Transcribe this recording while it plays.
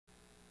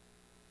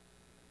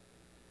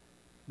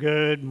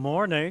Good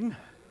morning.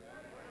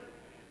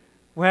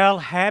 Well,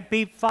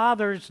 happy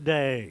Father's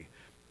Day.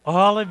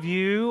 All of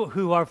you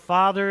who are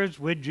fathers,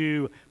 would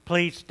you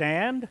please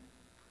stand?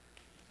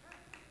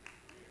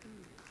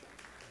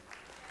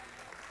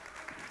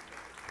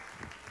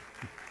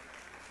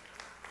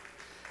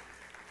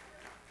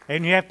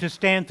 And you have to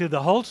stand through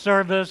the whole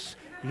service.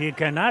 You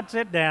cannot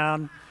sit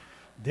down.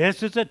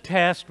 This is a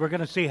test. We're going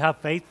to see how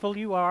faithful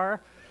you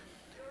are.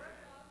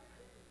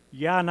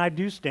 Yeah, and I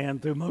do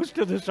stand through most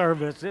of the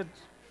service.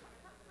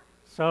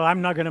 So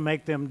I'm not going to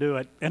make them do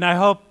it. And I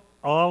hope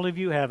all of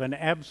you have an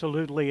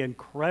absolutely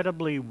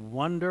incredibly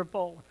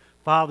wonderful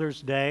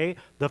Father's Day.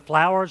 The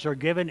flowers are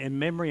given in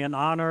memory and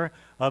honor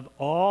of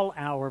all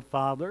our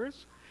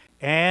fathers.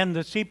 And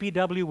the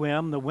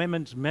CPWM, the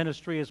women's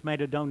ministry, has made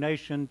a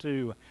donation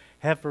to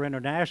Heifer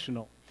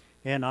International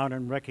in honor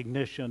and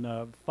recognition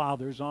of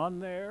fathers on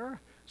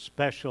their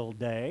special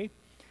day.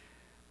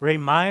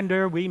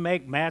 Reminder, we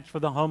make Mats for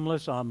the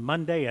Homeless on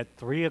Monday at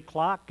 3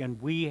 o'clock,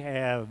 and we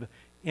have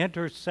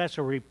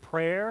intercessory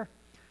prayer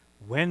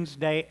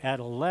Wednesday at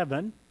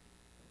 11.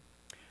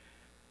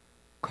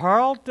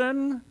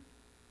 Carlton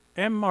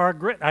and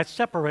Margaret, I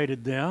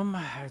separated them.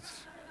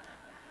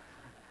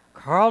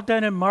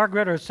 Carlton and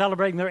Margaret are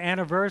celebrating their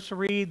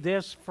anniversary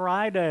this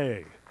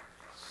Friday.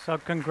 So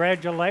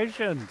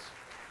congratulations.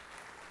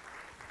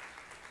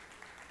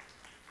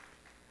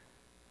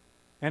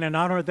 And in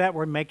honor of that,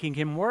 we're making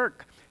him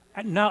work.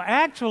 Now,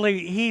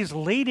 actually, he's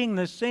leading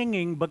the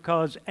singing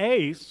because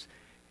Ace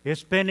is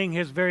spending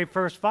his very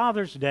first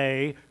Father's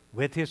Day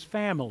with his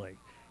family.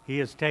 He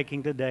is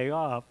taking the day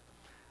off.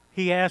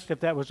 He asked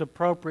if that was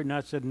appropriate, and I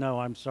said, no,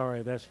 I'm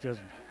sorry, that's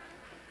just...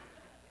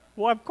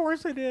 Well, of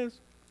course it is.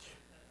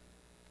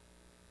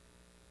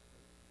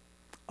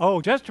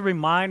 Oh, just a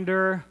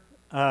reminder,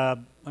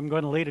 I'm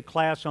going to lead a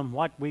class on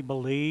what we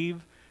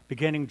believe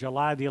beginning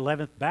July the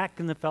 11th back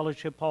in the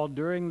fellowship hall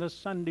during the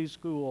Sunday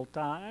school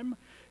time.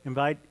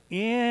 Invite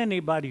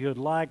anybody who'd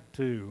like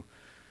to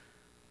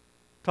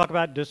talk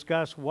about,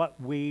 discuss what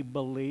we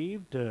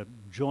believe to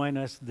join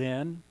us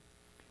then.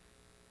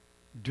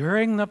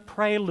 During the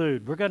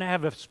prelude, we're going to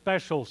have a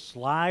special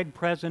slide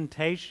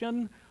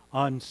presentation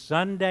on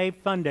Sunday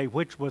Fun Day,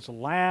 which was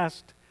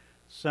last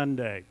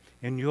Sunday.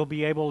 And you'll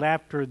be able,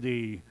 after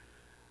the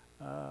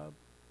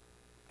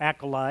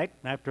acolyte,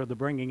 after the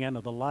bringing in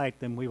of the light,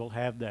 then we will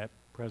have that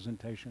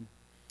presentation.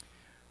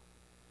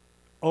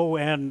 Oh,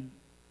 and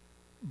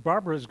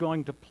Barbara is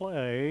going to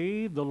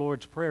play the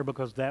Lord's Prayer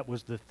because that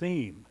was the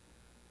theme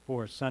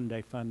for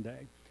Sunday Fun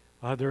Day.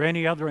 Are there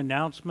any other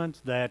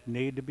announcements that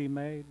need to be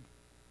made?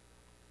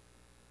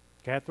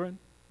 Catherine?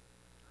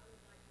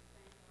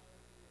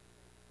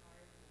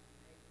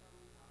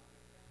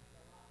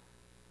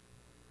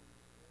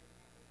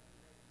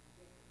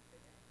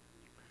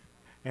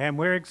 And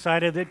we're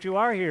excited that you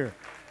are here.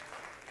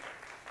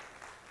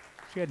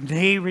 She had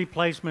knee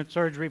replacement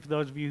surgery, for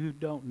those of you who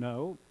don't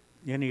know.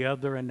 Any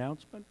other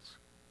announcements?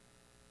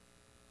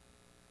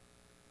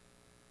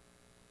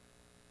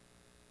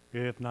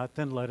 If not,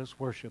 then let us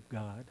worship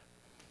God.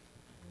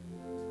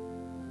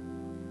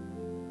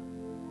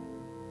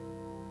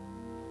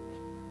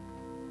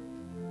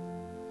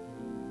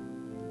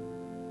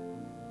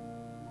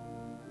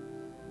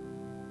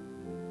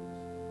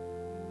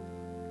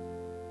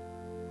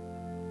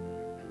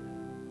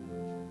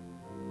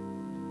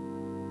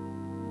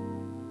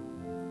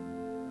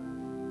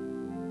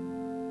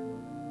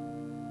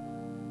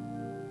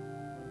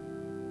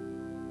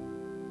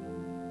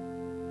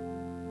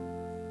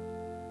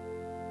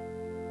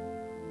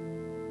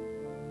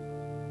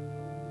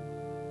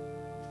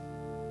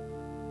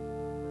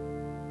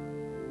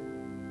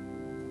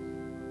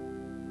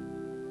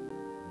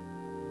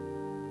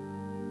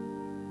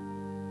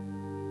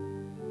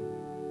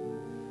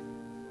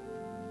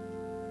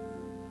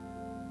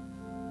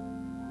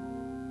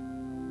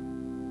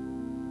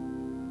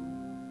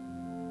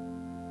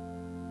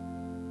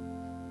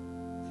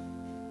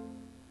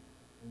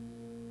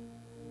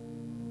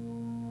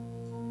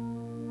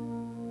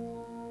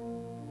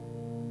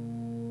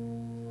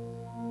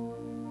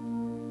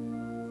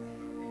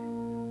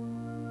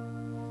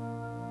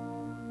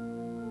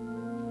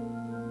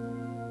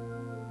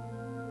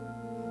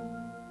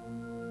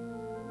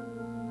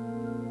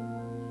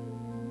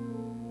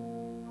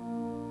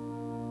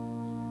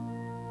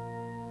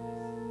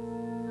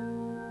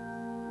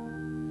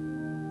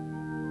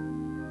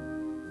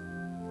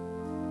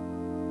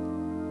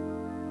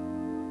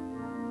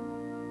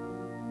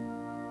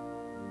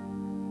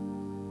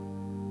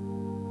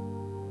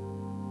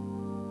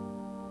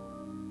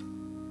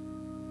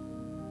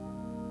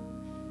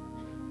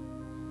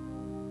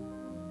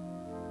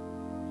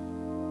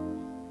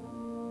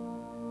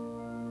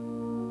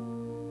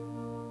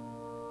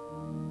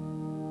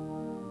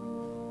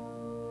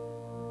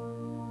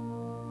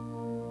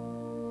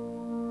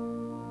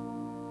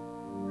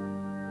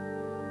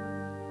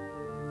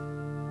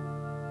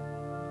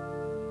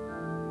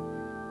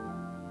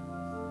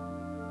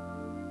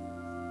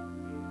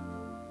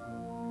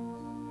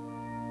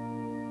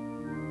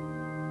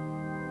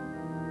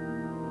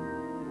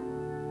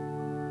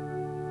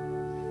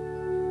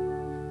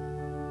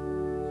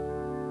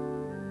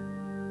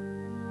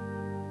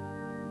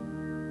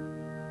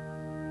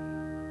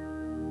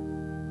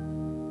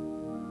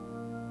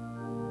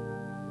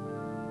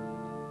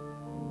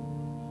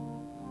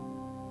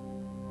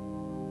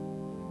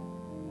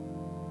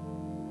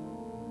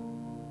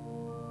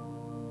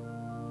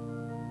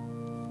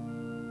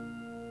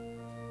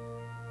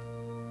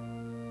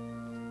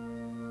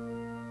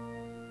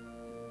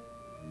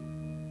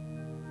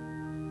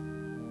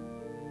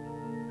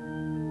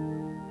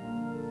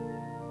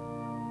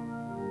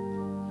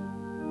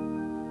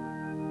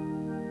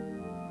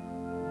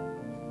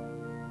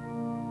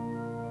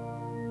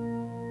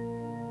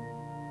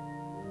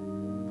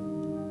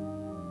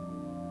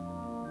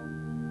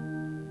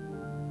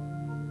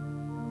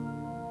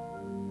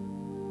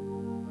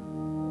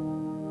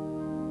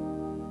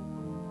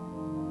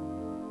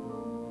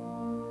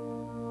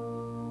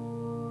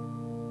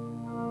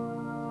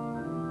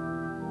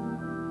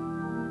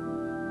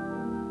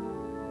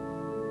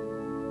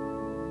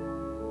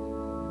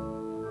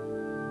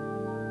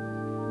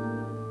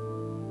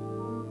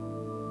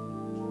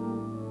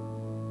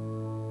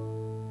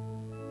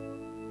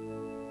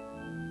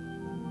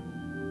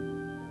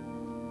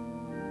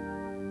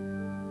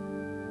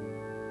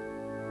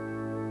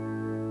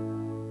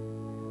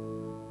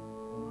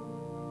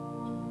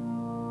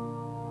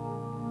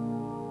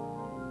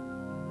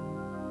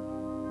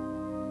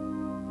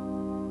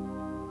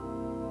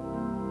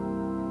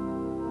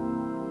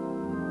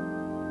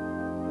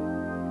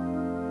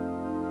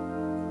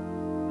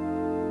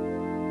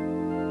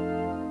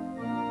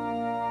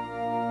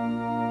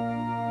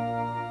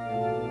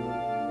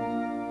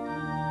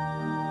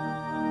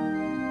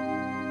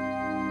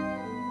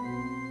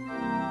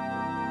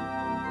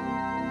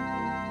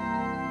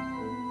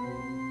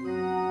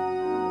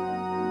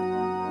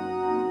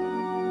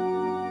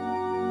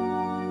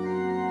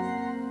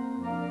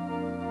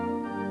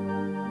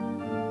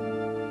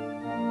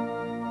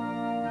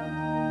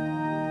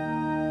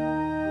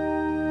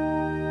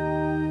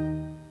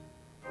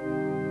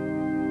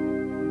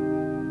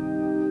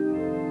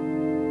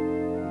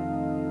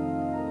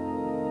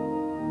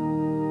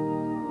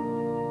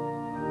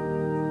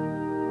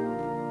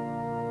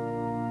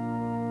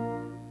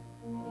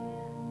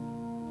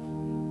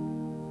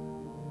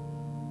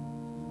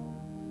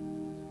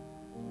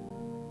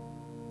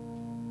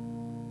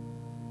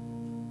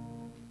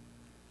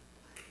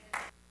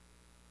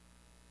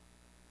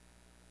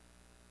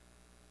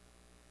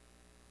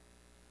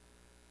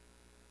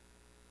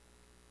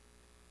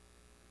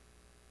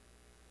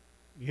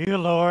 You,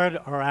 Lord,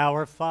 are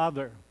our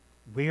Father.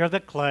 We are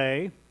the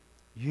clay.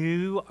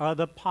 You are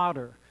the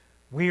potter.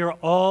 We are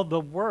all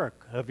the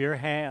work of your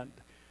hand.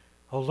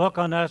 Oh, look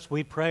on us,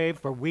 we pray,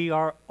 for we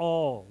are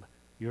all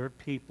your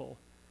people.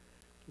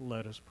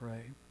 Let us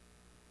pray.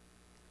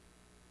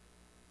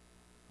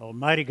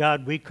 Almighty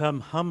God, we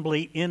come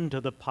humbly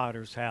into the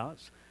potter's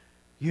house.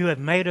 You have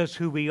made us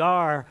who we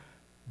are,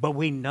 but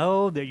we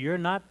know that you're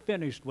not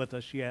finished with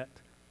us yet.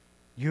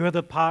 You're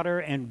the potter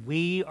and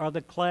we are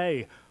the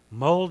clay.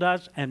 Mold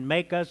us and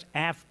make us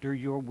after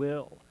your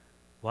will.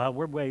 While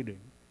we're waiting,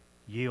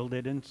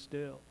 yielded and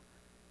still.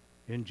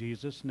 In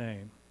Jesus'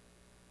 name,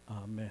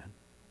 amen.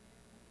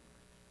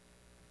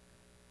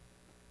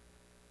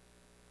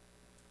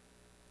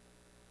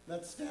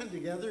 Let's stand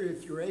together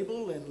if you're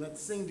able, and let's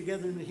sing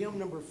together in hymn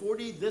number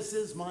 40, This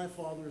Is My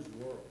Father's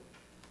World.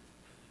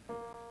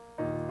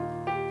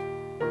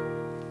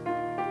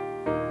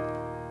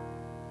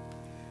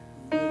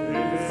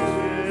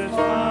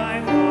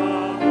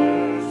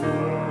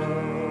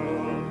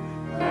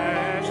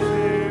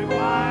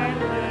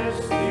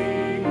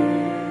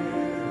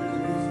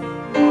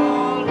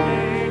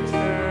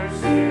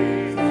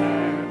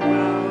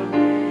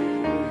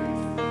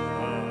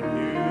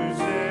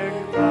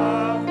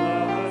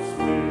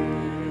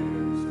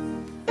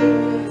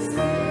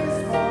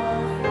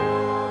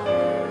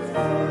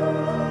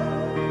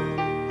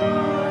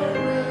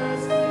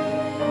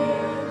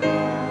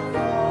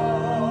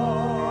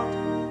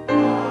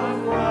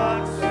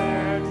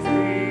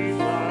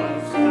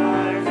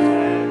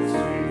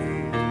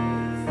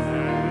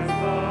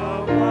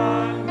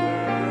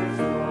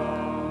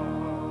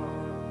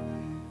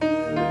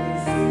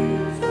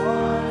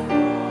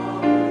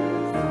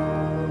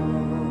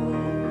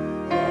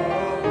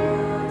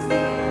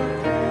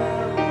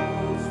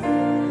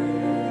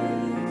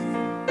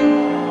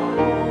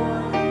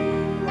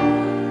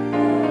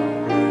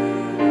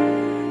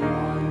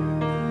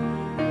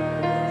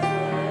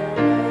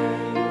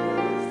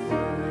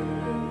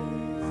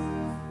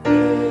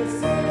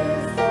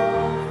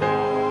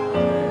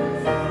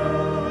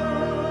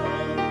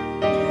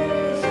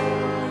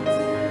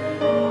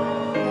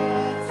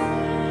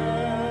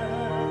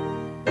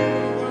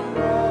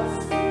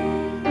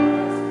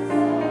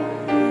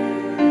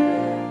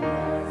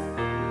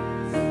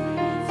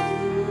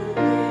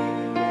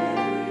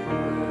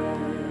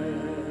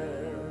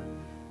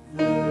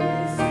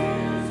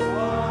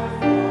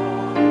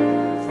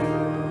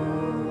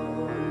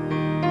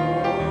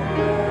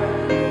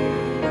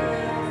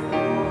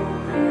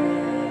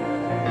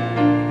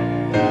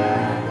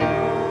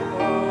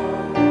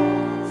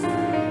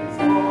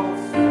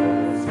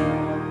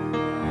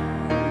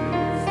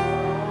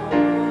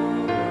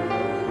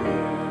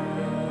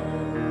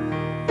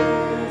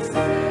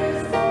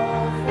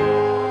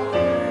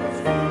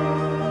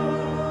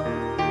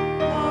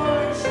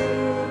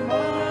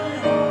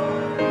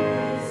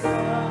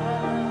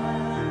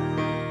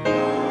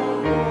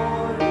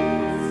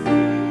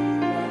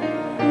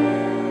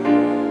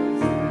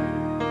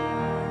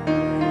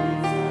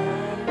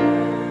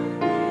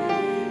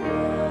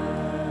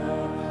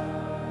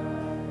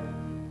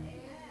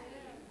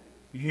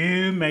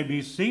 You may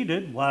be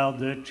seated while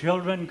the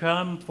children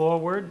come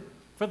forward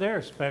for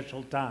their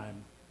special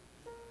time.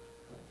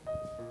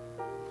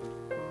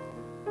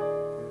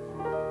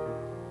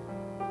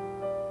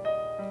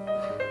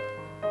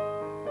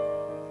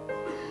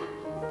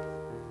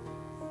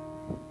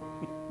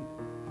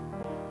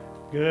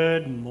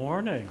 Good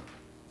morning.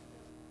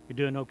 You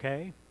doing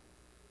okay?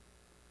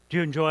 Do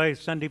you enjoy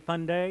Sunday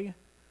Fun Day?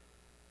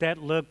 That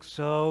looked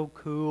so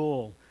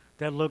cool.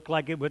 That looked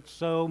like it was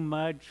so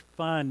much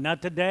fun. Now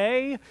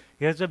today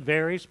is a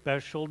very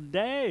special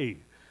day.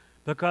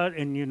 Because,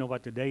 and you know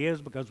what today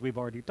is because we've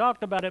already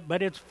talked about it,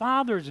 but it's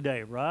Father's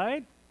Day,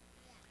 right?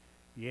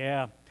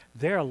 Yeah.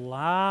 There are a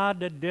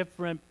lot of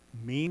different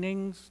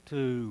meanings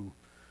to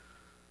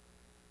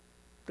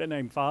the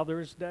name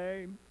Father's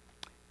Day.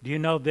 Do you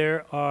know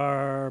there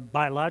are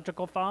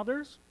biological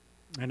fathers?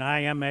 And I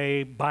am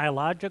a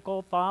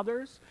biological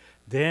father.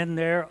 Then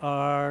there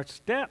are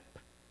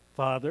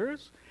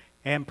stepfathers.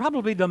 And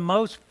probably the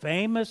most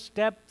famous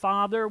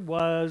stepfather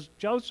was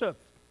Joseph,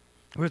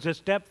 who was a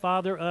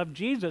stepfather of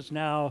Jesus.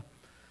 Now,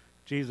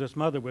 Jesus'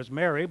 mother was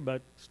Mary,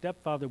 but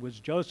stepfather was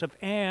Joseph,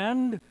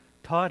 and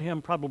taught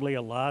him probably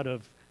a lot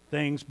of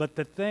things. But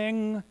the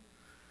thing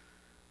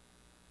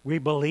we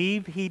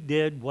believe he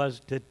did was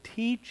to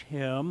teach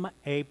him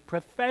a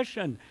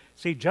profession.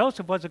 See,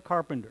 Joseph was a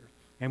carpenter,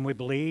 and we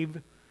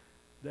believe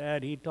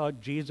that he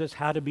taught Jesus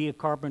how to be a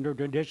carpenter.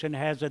 Tradition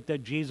has it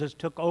that Jesus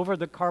took over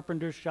the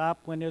carpenter's shop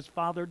when his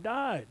father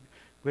died,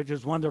 which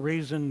is one of the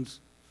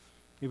reasons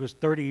he was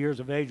 30 years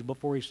of age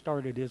before he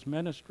started his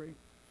ministry.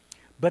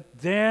 But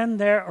then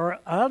there are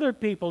other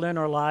people in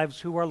our lives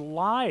who are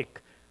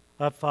like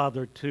a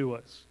father to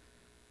us.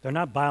 They're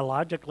not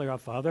biologically our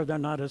father. They're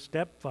not a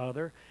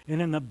stepfather. And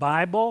in the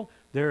Bible,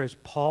 there is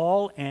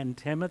Paul and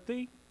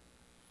Timothy.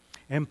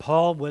 And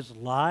Paul was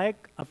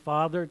like a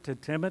father to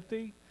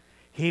Timothy.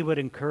 He would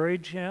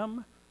encourage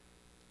him.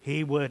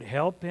 He would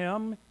help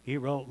him. He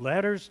wrote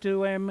letters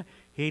to him.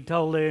 He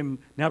told him,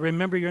 now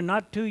remember, you're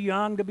not too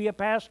young to be a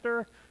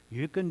pastor.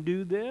 You can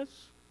do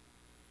this.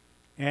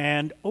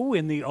 And,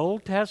 in the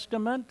Old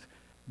Testament,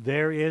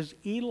 there is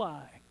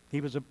Eli.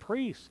 He was a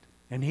priest,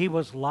 and he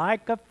was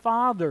like a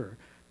father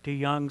to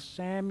young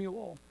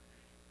Samuel,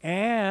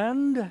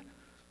 and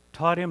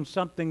taught him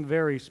something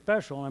very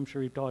special. I'm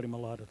sure he taught him a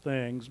lot of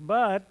things,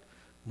 but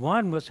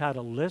one was how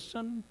to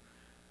listen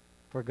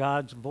for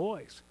God's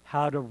voice,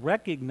 how to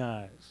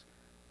recognize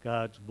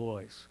God's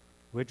voice,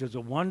 which is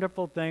a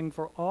wonderful thing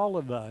for all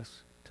of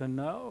us to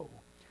know.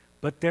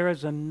 But there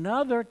is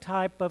another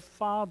type of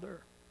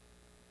father,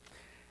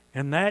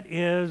 and that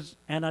is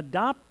an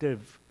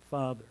adoptive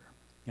father.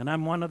 And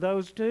I'm one of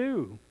those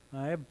too.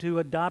 I have 2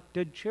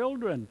 adopted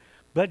children.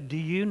 But do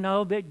you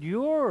know that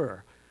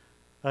you're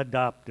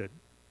adopted?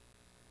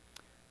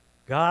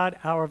 God,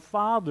 our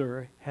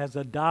Father, has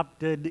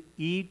adopted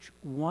each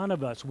one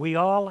of us. We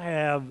all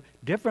have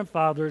different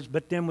fathers,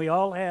 but then we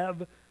all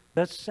have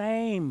the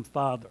same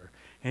Father.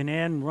 And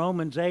in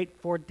Romans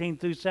 8:14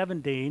 through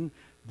 17,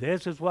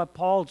 this is what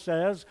Paul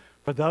says,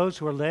 for those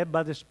who are led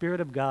by the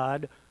Spirit of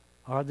God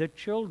are the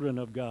children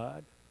of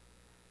God.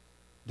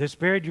 The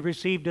Spirit you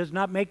received does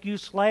not make you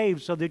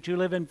slaves so that you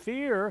live in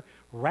fear.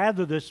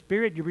 Rather, the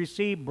Spirit you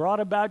received brought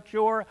about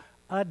your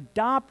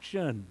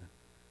adoption.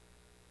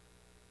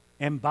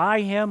 And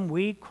by Him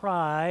we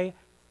cry,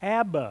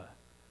 Abba,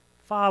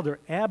 Father.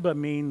 Abba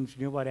means,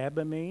 you know what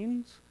Abba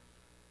means?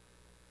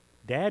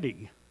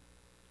 Daddy.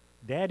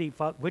 Daddy,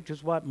 which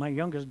is what my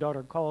youngest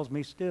daughter calls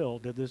me still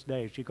to this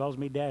day. She calls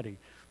me Daddy.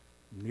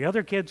 The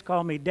other kids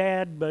call me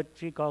Dad, but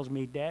she calls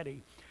me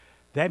Daddy.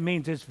 That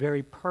means it's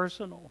very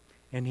personal.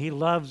 And He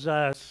loves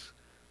us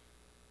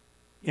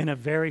in a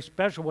very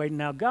special way.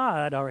 Now,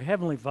 God, our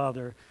Heavenly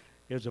Father,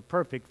 is a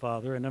perfect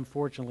Father, and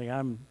unfortunately,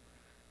 I'm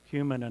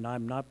human and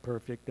I'm not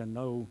perfect, and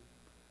no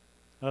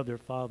other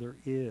Father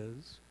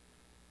is.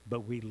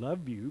 But we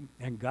love you,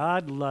 and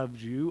God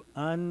loves you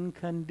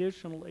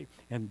unconditionally.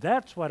 And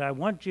that's what I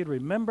want you to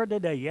remember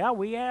today.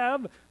 Yeah,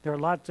 there are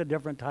lots of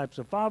different types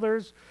of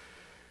fathers,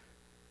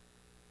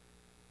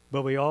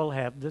 but we all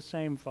have the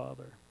same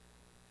Father,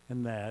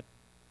 and that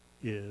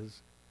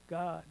is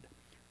God.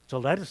 So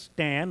let us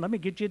stand. Let me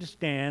get you to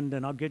stand,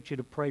 and I'll get you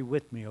to pray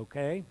with me,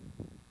 okay?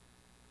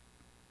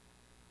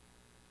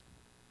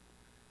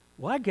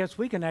 Well, I guess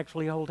we can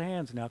actually hold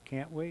hands now,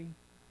 can't we?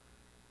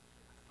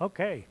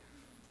 Okay.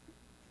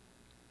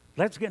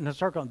 Let's get in a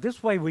circle.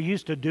 This way we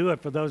used to do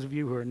it for those of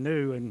you who are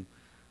new, and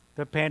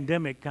the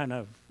pandemic kind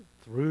of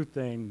threw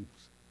things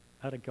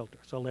out of kilter.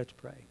 So let's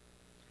pray.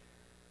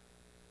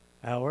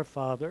 Our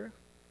Father,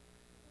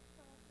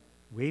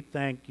 we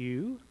thank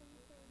you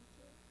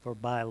for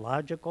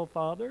biological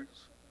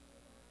fathers,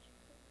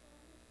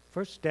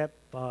 for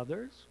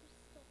stepfathers,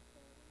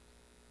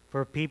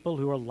 for people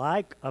who are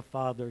like a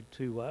father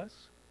to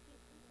us,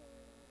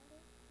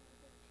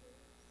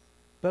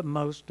 but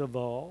most of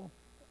all,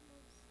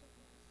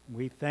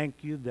 we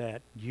thank you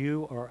that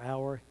you are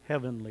our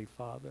Heavenly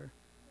Father.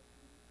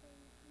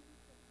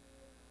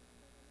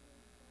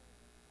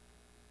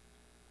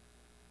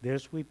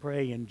 This we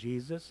pray in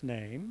Jesus'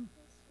 name.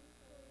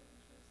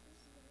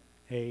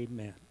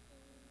 Amen.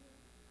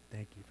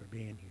 Thank you for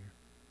being here.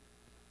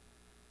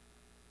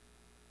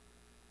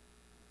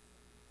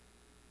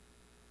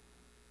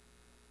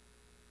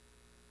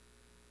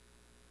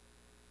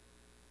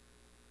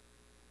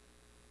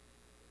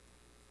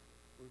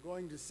 We're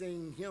going to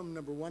sing hymn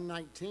number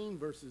 119,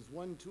 verses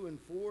 1, 2, and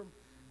 4.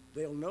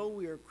 They'll know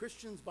we are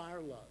Christians by our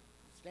love.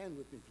 Stand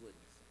with me, please.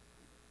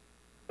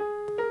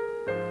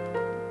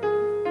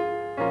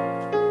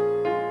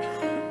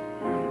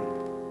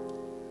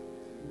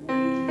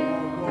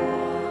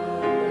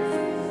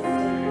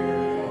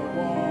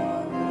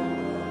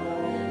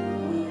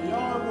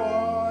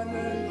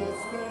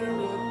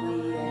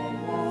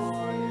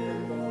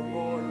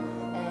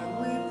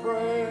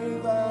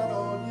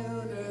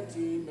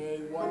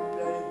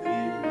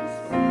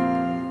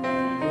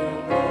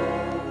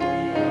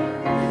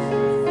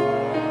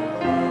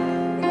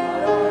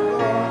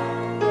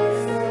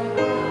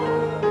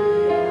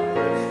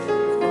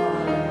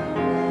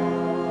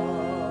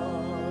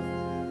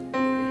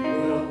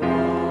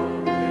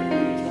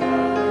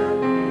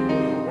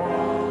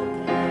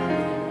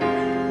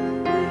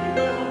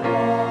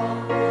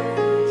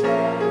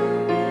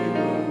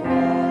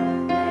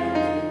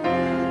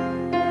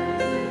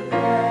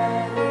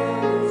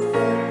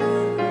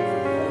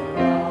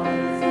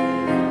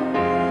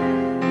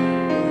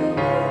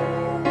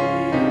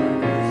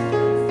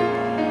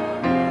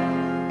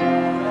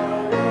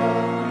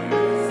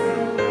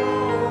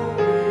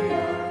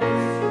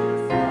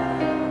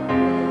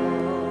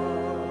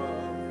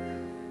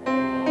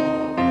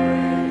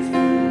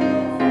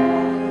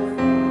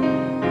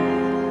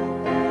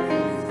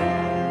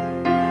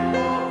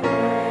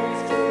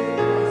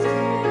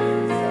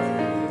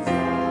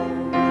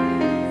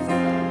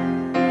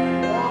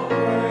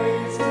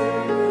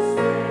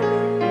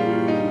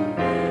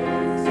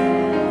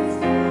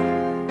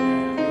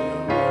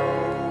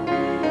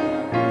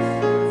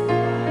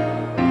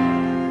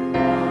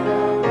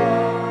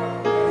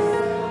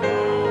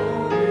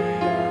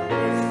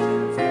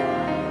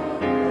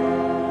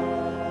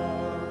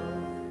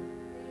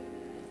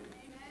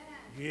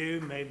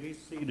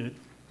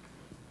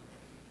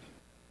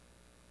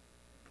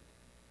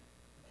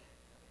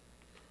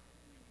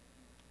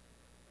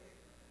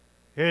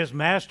 His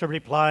master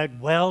replied,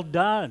 "Well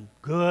done,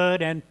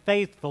 good and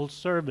faithful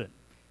servant.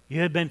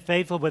 You have been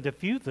faithful with a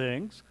few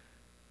things.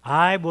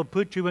 I will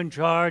put you in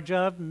charge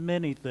of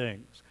many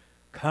things.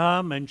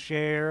 Come and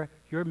share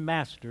your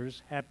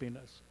master's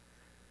happiness."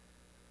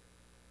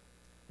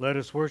 Let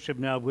us worship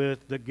now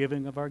with the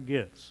giving of our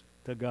gifts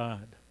to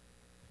God.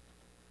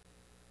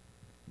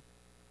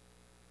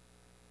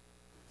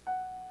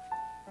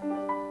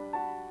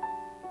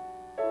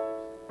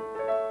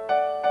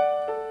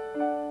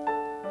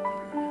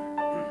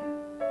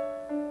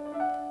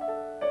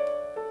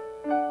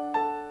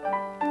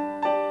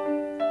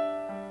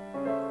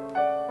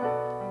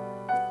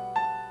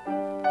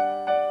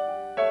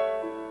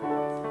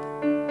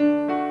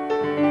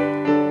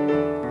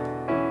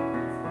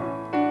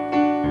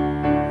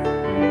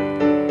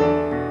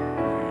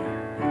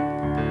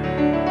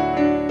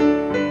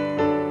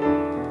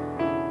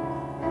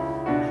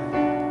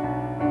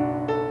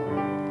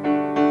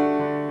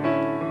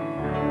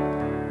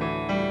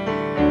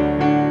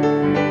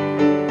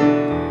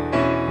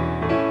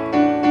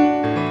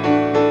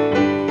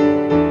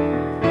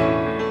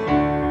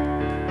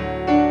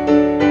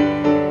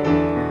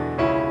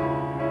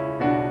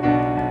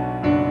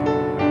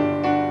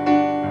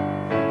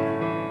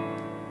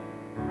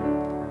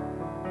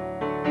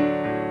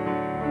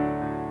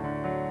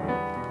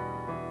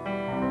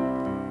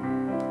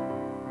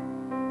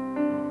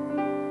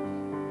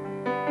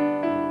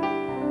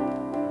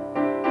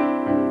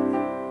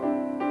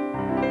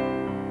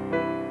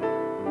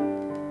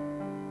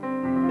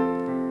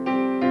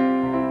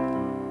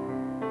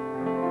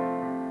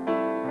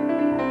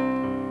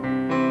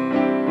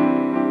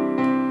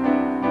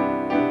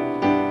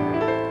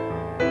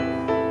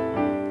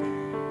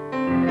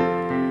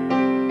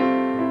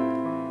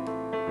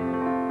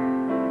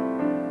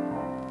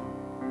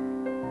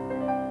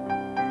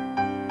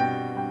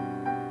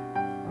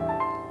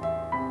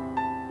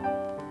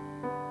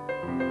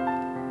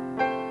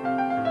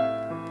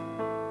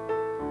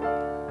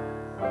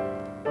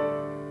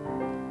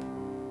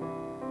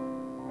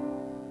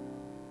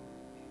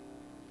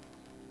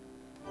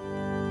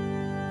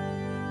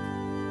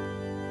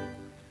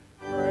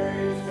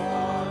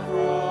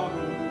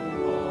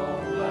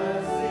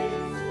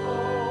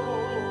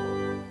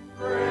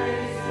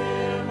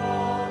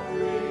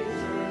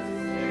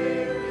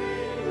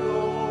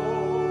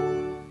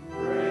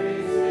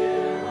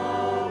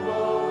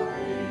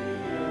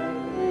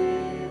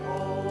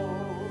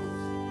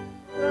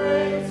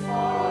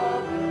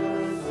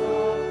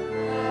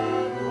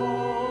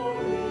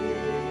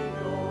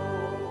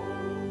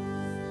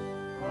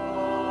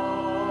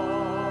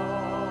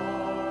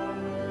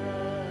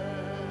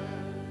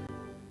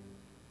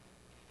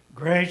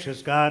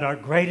 Gracious God, our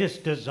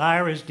greatest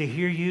desire is to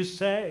hear you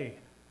say,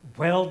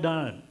 "Well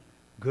done,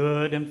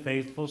 good and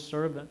faithful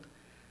servant."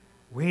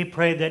 We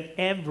pray that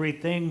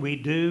everything we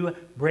do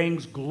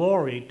brings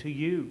glory to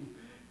you,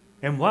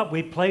 and what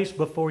we place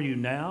before you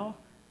now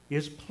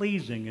is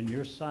pleasing in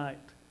your sight.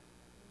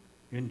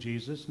 In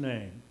Jesus'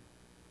 name,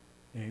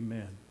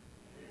 amen.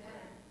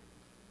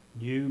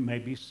 You may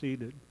be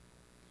seated.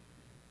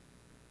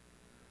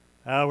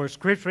 Our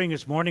scripture reading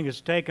this morning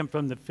is taken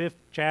from the 5th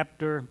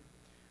chapter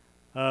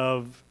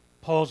of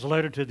Paul's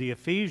letter to the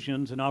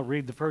Ephesians, and I'll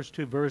read the first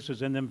 2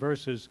 verses and then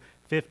verses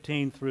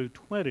 15 through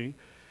 20.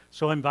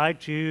 So I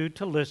invite you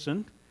to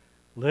listen.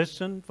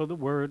 Listen for the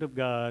word of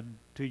God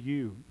to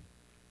you.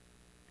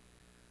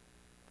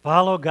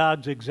 Follow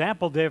God's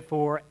example,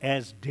 therefore,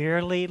 as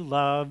dearly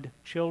loved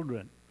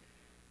children,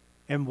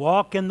 and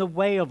walk in the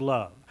way of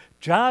love,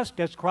 just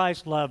as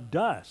Christ loved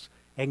us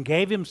and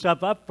gave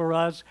himself up for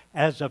us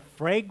as a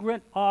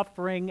fragrant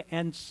offering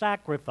and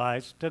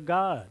sacrifice to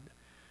God.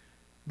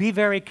 Be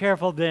very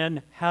careful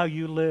then how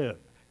you live,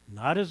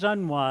 not as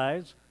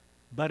unwise,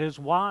 but as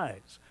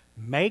wise,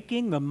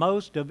 making the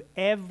most of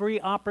every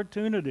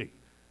opportunity,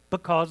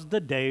 because the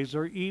days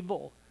are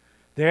evil.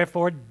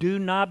 Therefore, do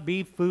not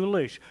be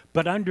foolish,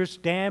 but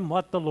understand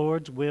what the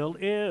Lord's will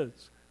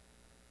is.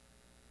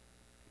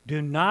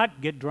 Do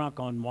not get drunk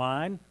on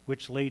wine,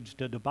 which leads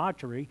to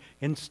debauchery.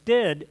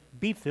 Instead,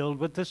 be filled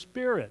with the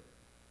Spirit,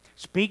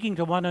 speaking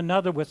to one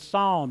another with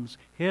psalms,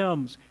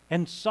 hymns,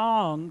 and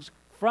songs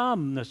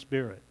from the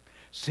Spirit.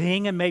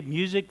 Sing and make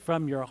music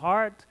from your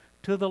heart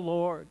to the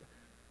Lord,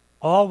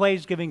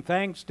 always giving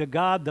thanks to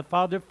God the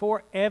Father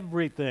for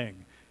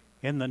everything,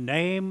 in the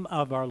name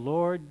of our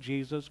Lord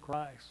Jesus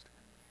Christ.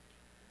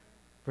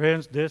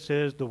 Friends, this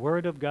is the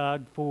word of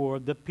God for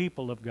the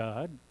people of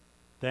God.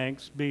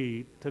 Thanks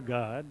be to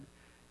God.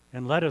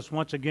 And let us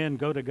once again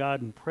go to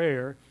God in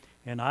prayer,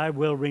 and I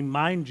will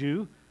remind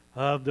you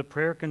of the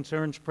prayer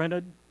concerns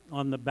printed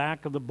on the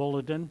back of the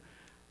bulletin.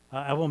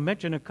 I will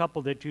mention a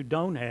couple that you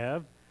don't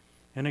have.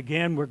 And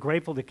again, we're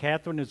grateful that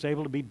Catherine is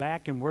able to be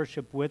back in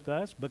worship with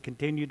us, but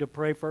continue to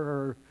pray for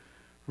her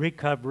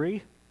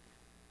recovery,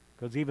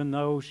 because even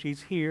though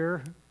she's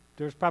here,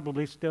 there's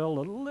probably still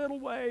a little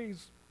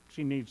ways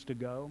she needs to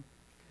go.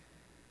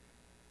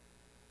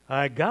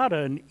 I got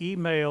an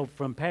email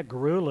from Pat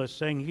Garula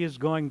saying he is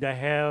going to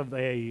have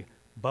a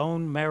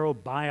bone marrow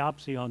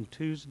biopsy on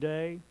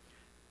Tuesday.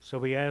 So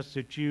we ask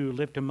that you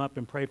lift him up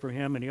and pray for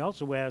him. And he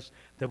also asks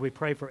that we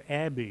pray for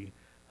Abby,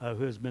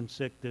 who has been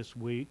sick this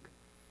week.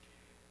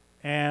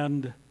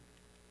 And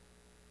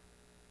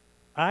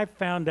I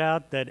found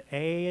out that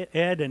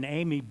Ed and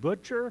Amy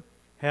Butcher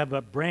have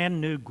a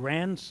brand new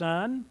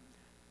grandson,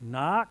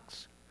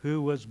 Knox,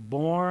 who was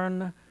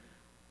born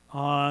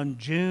on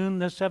June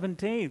the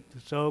 17th.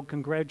 So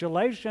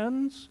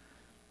congratulations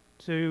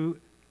to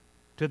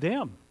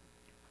them,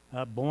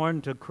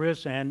 born to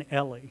Chris and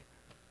Ellie.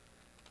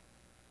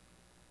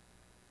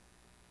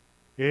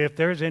 If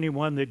there's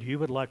anyone that you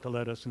would like to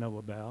let us know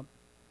about,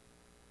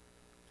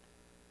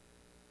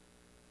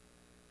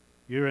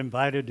 you're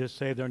invited to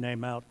say their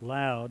name out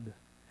loud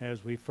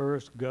as we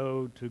first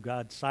go to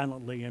God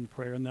silently in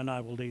prayer, and then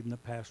I will lead in the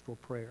pastoral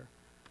prayer.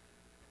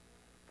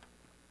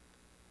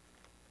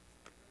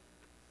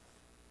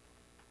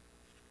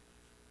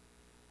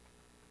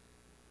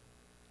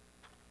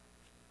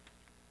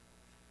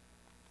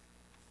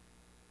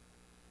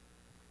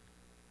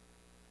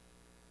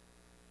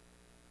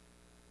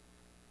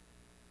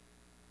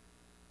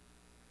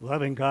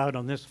 Loving God,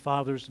 on this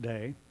Father's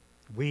Day,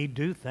 we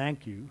do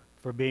thank you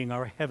for being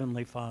our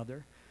Heavenly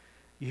Father.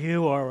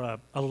 You are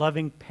a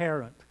loving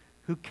parent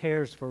who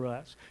cares for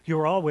us.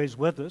 You're always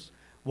with us,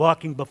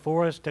 walking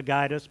before us to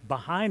guide us,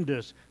 behind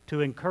us to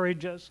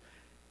encourage us,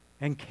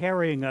 and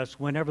carrying us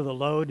whenever the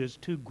load is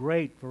too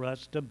great for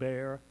us to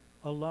bear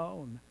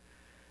alone.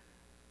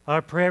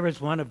 Our prayer is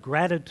one of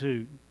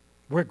gratitude.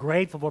 We're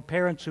grateful for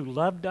parents who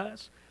loved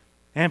us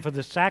and for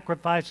the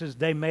sacrifices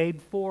they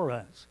made for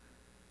us.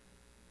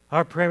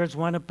 Our prayer is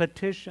one of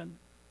petition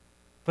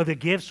for the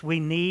gifts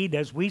we need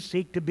as we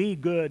seek to be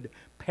good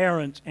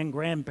parents and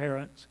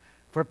grandparents,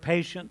 for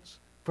patience,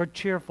 for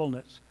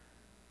cheerfulness,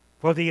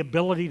 for the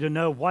ability to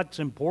know what's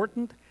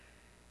important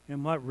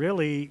and what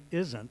really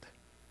isn't.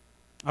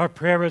 Our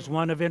prayer is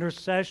one of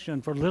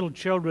intercession for little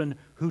children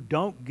who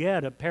don't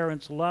get a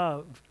parent's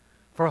love,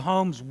 for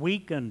homes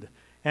weakened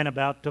and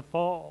about to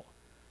fall.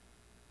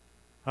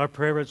 Our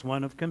prayer is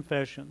one of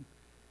confession.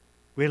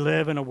 We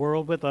live in a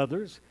world with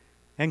others,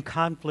 and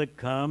conflict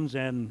comes,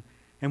 and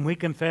we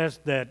confess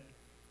that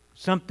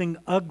something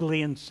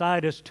ugly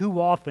inside us too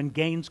often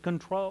gains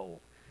control,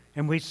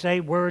 and we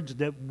say words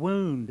that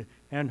wound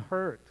and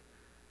hurt.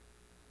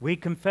 We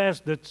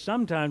confess that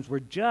sometimes we're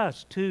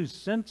just too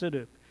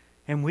sensitive,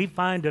 and we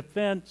find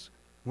offense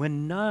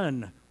when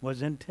none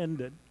was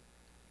intended.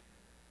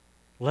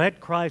 Let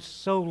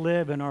Christ so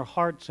live in our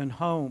hearts and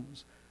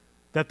homes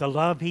that the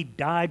love He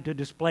died to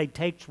display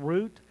takes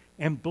root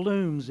and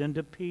blooms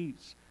into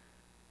peace.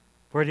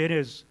 For it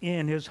is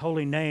in His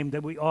holy name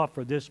that we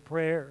offer this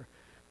prayer,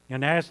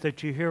 and ask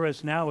that you hear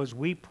us now as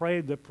we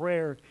pray the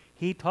prayer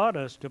He taught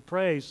us to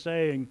pray,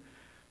 saying,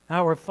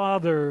 Our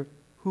Father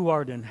who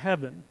art in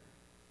heaven,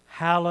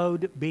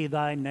 hallowed be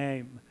thy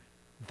name.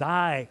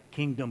 Thy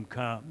kingdom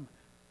come,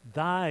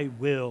 thy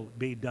will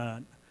be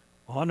done,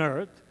 on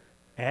earth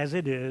as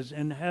it is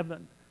in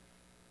heaven.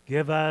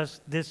 Give us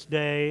this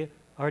day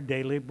our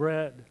daily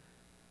bread,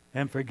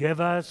 and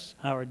forgive us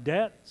our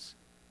debts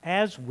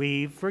as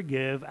we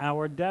forgive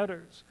our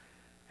debtors.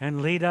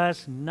 And lead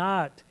us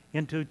not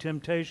into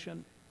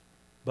temptation,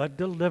 but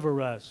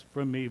deliver us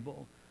from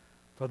evil.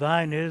 For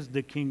thine is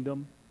the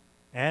kingdom,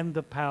 and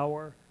the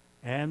power,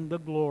 and the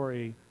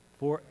glory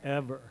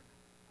forever.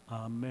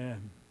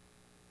 Amen.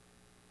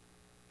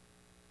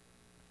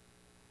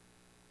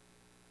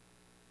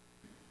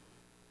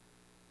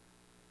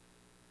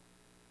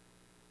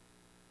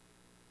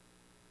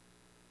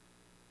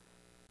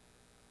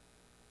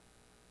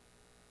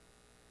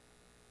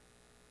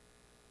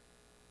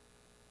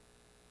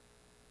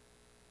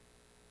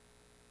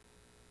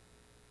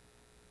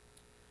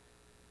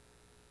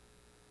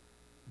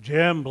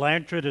 Jim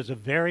Blanchard is a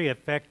very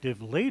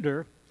effective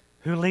leader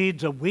who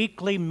leads a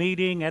weekly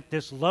meeting at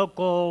this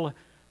local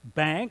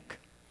bank,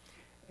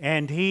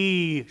 and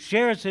he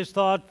shares his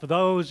thought for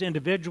those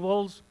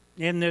individuals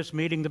in this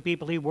meeting, the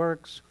people he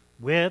works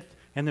with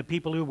and the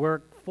people who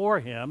work for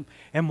him.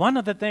 And one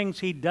of the things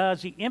he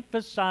does, he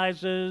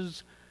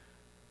emphasizes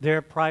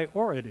their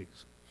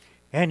priorities.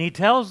 And he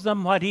tells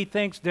them what he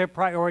thinks their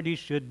priorities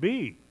should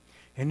be.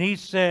 And he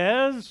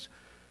says,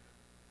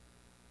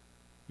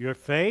 your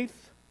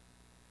faith,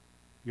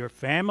 your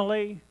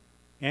family,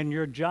 and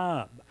your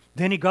job.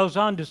 Then he goes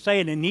on to say,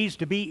 and it needs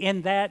to be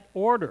in that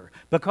order,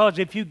 because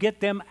if you get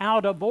them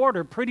out of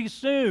order, pretty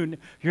soon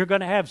you're going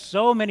to have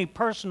so many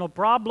personal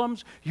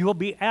problems, you will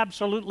be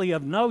absolutely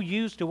of no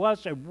use to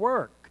us at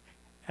work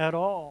at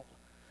all.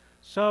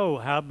 So,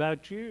 how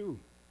about you?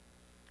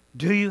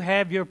 Do you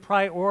have your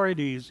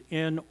priorities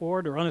in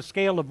order? On a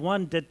scale of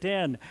 1 to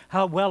 10,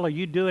 how well are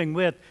you doing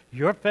with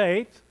your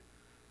faith,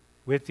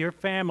 with your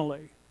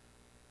family,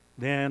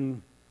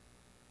 then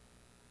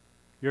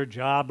your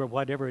job, or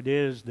whatever it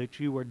is that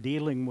you are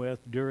dealing with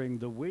during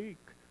the week?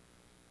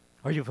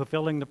 Are you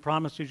fulfilling the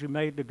promises you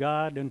made to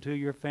God and to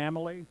your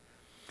family?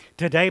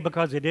 Today,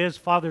 because it is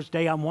Father's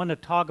Day, I want to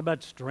talk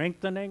about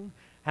strengthening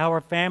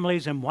our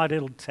families and what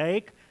it'll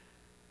take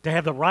to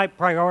have the right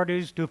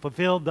priorities to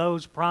fulfill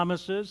those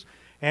promises.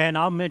 And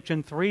I'll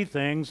mention three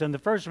things, and the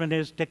first one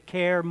is to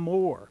care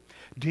more.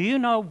 Do you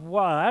know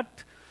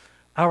what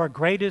our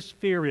greatest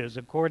fear is,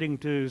 according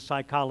to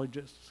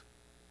psychologists?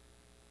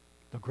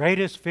 The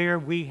greatest fear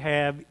we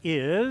have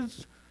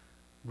is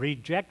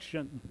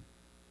rejection.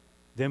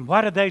 Then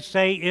what do they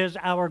say is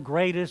our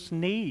greatest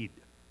need?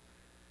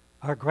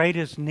 Our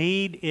greatest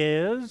need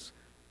is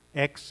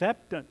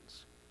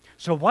acceptance.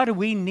 So what do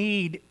we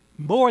need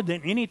more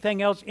than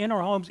anything else in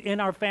our homes, in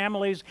our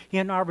families,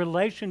 in our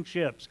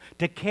relationships?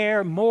 To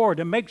care more,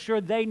 to make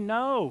sure they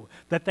know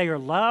that they are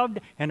loved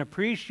and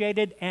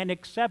appreciated and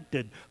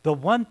accepted. The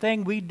one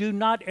thing we do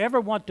not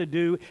ever want to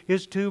do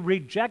is to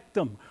reject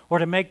them or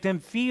to make them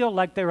feel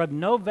like they're of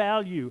no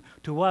value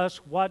to us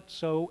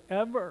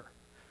whatsoever.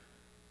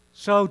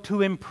 So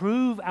to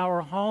improve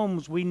our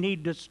homes, we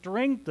need to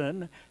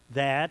strengthen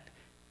that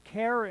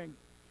caring.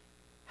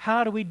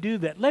 How do we do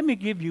that? Let me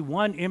give you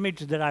one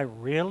image that I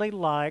really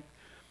like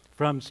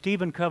from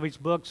Stephen Covey's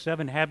book,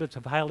 7 Habits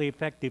of Highly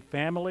Effective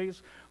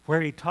Families, where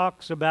he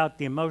talks about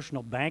the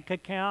emotional bank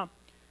account.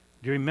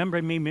 Do you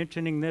remember me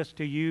mentioning this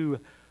to you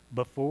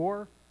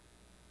before?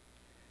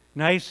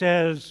 Now he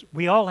says,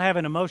 we all have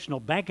an emotional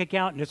bank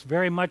account, and it's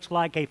very much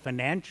like a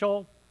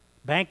financial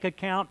bank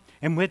account.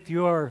 And with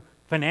your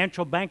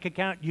financial bank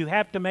account, you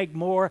have to make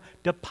more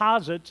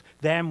deposits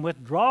than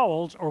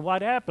withdrawals, or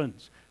what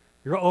happens?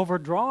 You're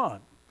overdrawn.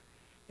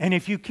 And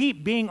if you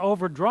keep being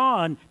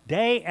overdrawn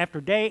day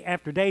after day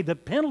after day, the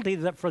penalty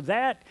for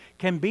that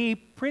can be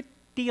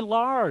pretty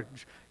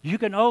large. You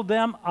can owe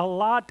them a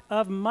lot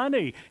of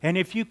money. And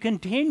if you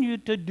continue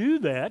to do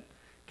that,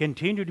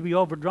 continue to be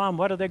overdrawn,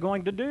 what are they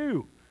going to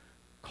do?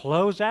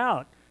 Close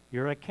out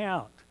your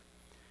account.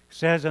 It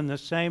says in the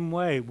same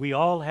way, we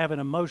all have an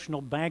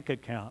emotional bank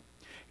account.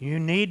 You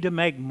need to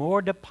make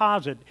more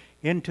deposit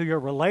into your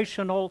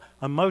relational,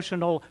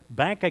 emotional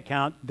bank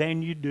account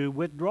than you do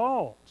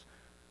withdrawals.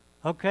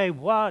 Okay,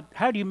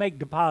 how do you make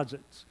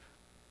deposits?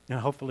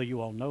 Now, hopefully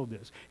you all know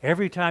this.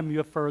 Every time you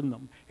affirm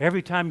them,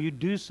 every time you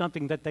do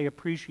something that they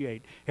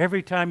appreciate,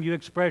 every time you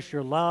express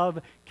your love,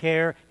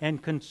 care,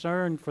 and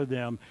concern for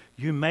them,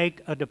 you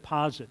make a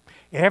deposit.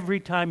 Every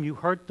time you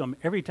hurt them,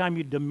 every time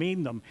you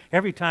demean them,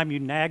 every time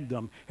you nag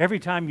them, every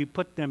time you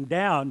put them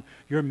down,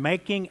 you're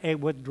making a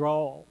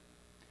withdrawal.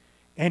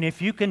 And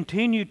if you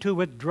continue to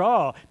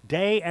withdraw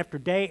day after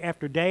day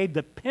after day,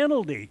 the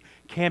penalty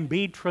can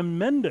be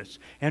tremendous.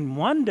 And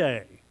one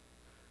day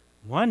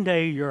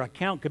your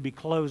account could be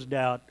closed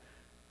out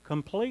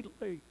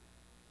completely.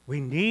 We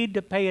need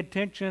to pay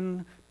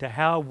attention to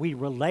how we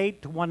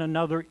relate to one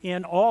another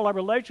in all our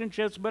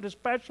relationships, but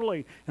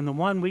especially in the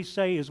one we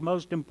say is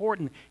most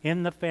important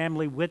in the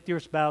family, with your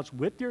spouse,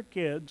 with your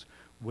kids,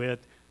 with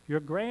your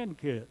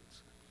grandkids.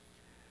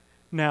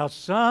 Now,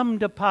 some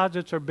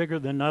deposits are bigger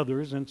than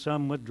others, and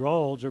some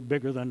withdrawals are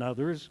bigger than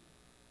others.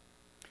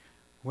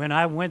 When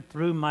I went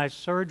through my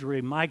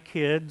surgery, my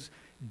kids,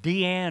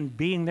 Deanne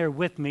being there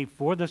with me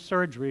for the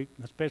surgery,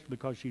 especially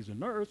because she's a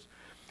nurse,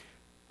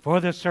 for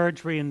the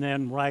surgery and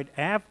then right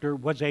after,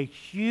 was a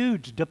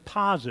huge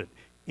deposit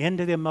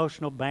into the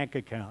emotional bank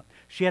account.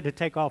 She had to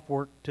take off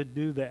work to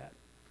do that.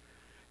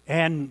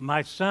 And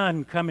my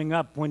son coming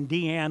up when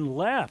Deanne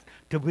left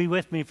to be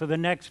with me for the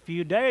next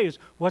few days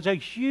was a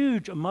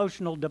huge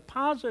emotional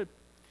deposit.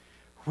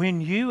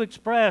 When you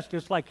express,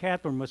 just like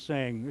Catherine was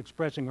saying,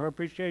 expressing her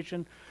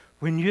appreciation,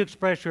 when you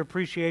express your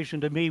appreciation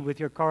to me with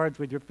your cards,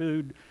 with your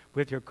food,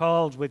 with your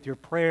calls, with your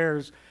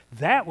prayers,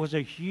 that was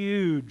a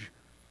huge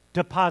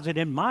deposit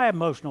in my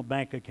emotional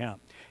bank account.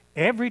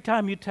 Every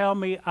time you tell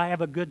me I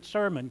have a good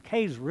sermon,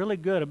 Kay's really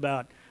good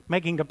about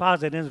making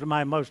deposit into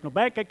my emotional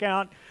bank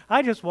account,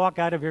 I just walk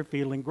out of here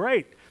feeling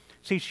great.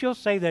 See, she'll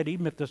say that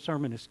even if the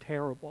sermon is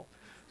terrible.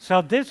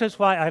 So this is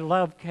why I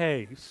love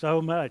Kay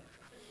so much.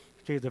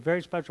 She's a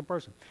very special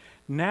person.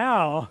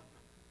 Now,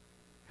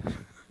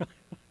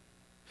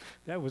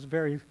 that was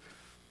very,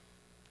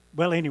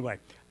 well, anyway,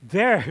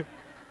 there.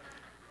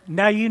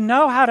 Now, you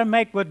know how to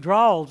make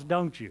withdrawals,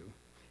 don't you?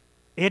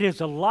 It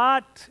is a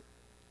lot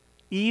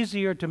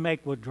easier to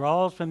make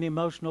withdrawals from the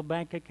emotional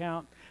bank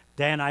account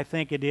than I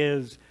think it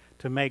is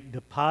to make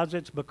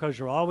deposits, because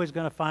you're always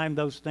going to find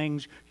those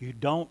things you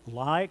don't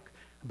like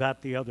about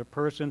the other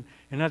person.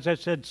 And as I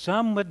said,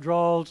 some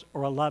withdrawals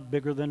are a lot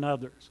bigger than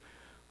others.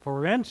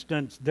 For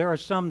instance, there are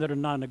some that are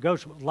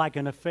non-negotiable, like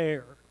an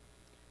affair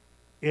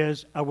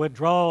is a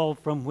withdrawal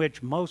from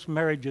which most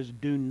marriages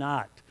do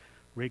not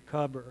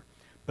recover.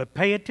 But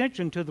pay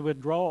attention to the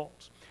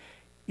withdrawals.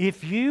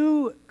 If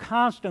you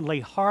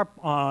constantly harp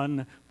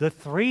on the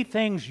 3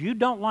 things you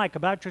don't like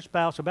about your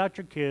spouse, about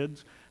your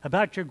kids,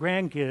 about your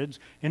grandkids,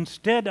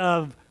 instead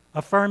of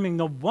affirming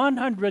the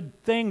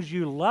 100 things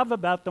you love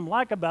about them,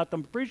 like about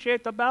them,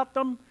 appreciate about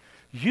them,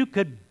 you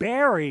could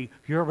bury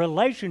your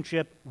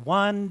relationship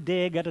one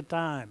dig at a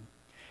time.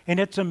 And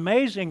it's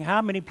amazing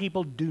how many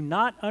people do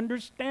not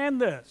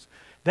understand this.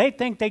 They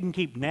think they can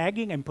keep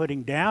nagging and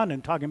putting down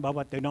and talking about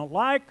what they don't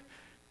like,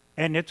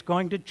 and it's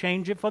going to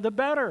change it for the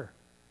better.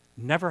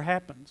 Never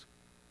happens.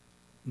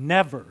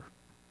 Never.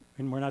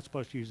 And we're not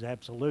supposed to use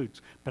absolutes.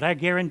 But I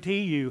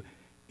guarantee you,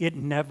 It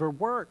never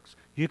works.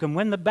 You can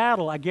win the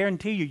battle. I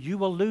guarantee you, you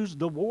will lose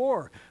the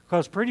war,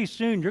 because pretty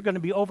soon you're going to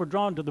be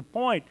overdrawn to the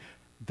point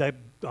that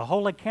the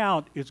whole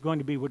account is going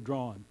to be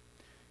withdrawn.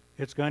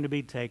 It's going to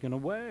be taken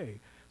away.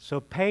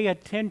 So pay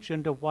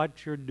attention to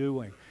what you're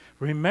doing.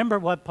 Remember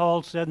what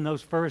Paul said in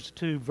those first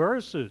 2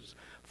 verses.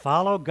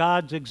 Follow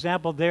God's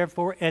example,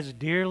 therefore, as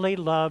dearly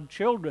loved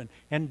children.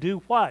 And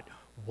do what?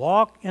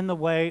 Walk in the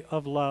way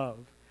of love.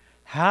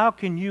 How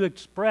can you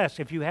express,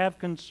 if you have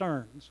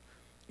concerns,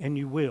 and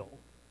you will,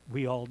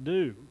 we all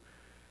do,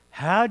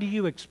 how do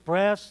you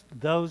express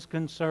those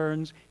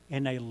concerns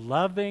in a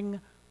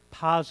loving,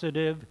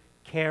 positive,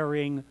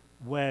 caring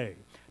way?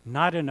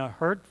 Not in a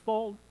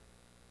hurtful,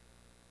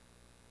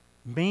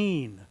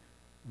 mean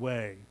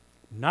way.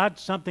 Not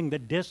something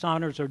that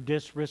dishonors or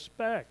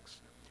disrespects.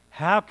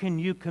 How can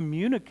you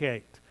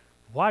communicate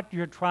what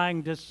you're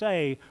trying to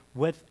say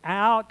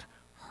without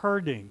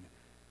hurting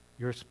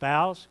your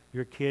spouse,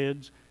 your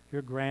kids,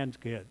 your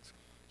grandkids?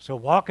 So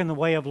walk in the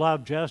way of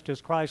love, just as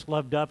Christ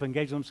loved up and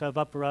gave himself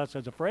up for us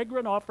as a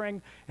fragrant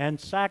offering and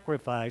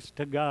sacrifice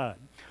to God.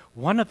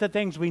 One of the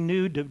things we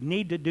need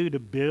to do to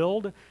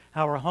build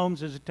our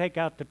homes is to take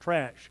out the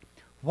trash.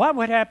 What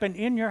would happen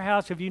in your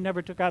house if you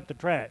never took out the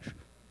trash?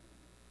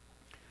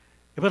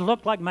 It would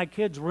look like my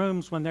kids'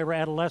 rooms when they were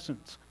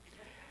adolescents.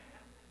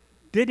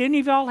 Did any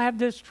of y'all have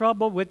this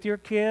trouble with your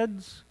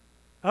kids?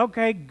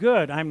 Okay,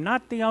 good. I'm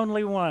not the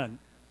only one.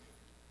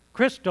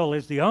 Crystal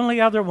is the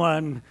only other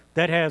one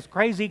that has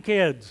crazy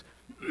kids.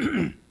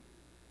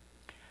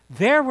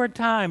 There were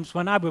times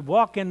when I would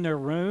walk in their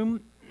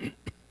room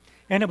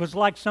and it was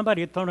like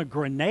somebody had thrown a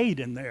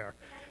grenade in there.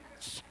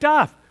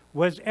 Stuff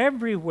was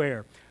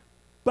everywhere.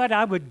 But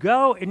I would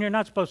go, and you're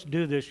not supposed to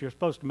do this, you're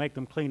supposed to make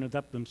them clean it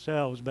up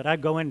themselves, but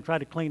I'd go in and try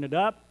to clean it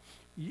up.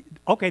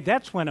 Okay,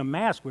 that's when a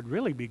mask would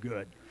really be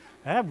good.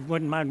 I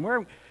wouldn't mind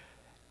wearing.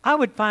 I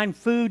would find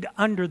food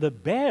under the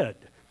bed.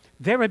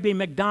 There would be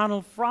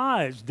McDonald's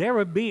fries. There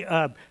would be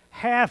a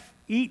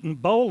half-eaten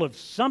bowl of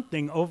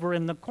something over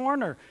in the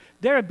corner.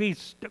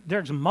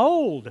 There's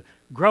mold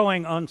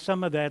growing on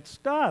some of that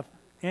stuff.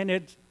 And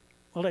it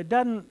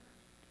doesn't,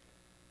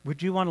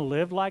 would you want to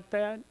live like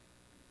that?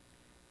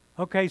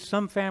 Okay,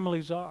 some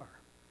families are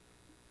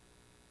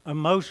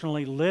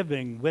emotionally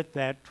living with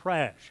that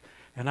trash.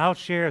 And I'll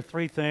share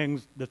 3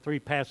 things, the 3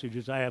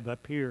 passages I have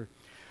up here.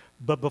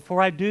 But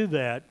before I do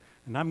that,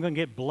 and I'm going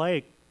to get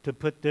Blake to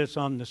put this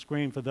on the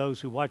screen for those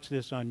who watch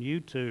this on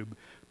YouTube,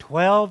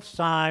 12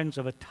 signs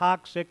of a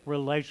toxic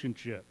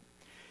relationship.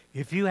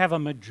 If you have a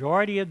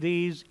majority of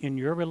these in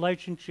your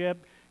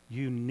relationship,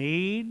 you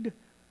need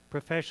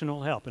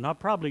professional help. And I'll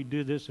probably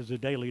do this as a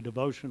daily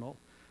devotional,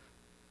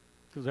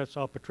 because that's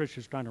all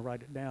Patricia's trying to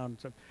write it down.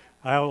 So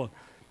I'll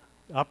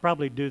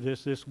probably do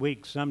this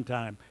week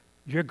sometime.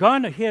 You're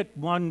going to hit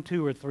 1,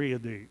 2, or 3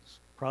 of these,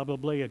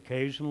 probably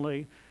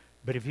occasionally.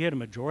 But if you hit a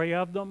majority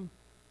of them,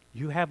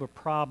 you have a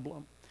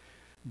problem.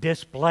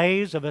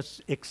 Displays of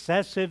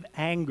excessive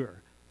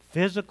anger,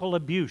 physical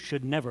abuse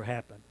should never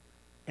happen,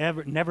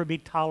 never be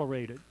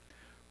tolerated.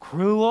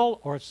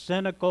 Cruel or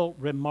cynical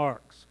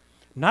remarks,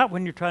 not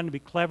when you're trying to be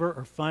clever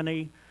or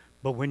funny,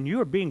 but when you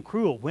are being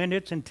cruel, when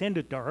it's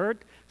intended to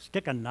hurt,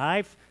 stick a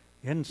knife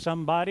in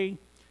somebody.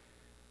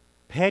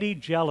 Petty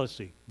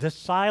jealousy, the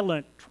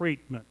silent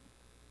treatment,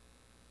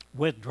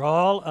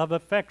 withdrawal of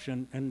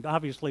affection, and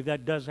obviously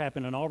that does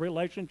happen in all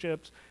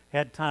relationships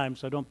at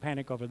times, so don't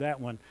panic over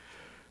that one.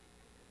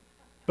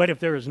 But if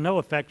there is no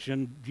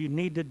affection, you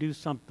need to do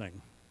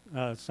something.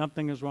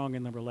 Something is wrong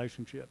in the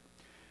relationship.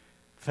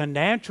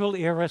 Financial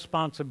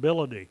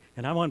irresponsibility,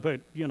 and I want to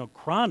put,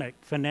 chronic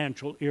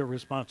financial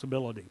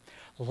irresponsibility.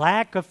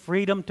 Lack of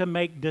freedom to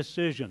make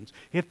decisions.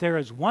 If there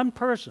is one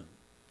person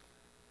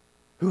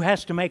who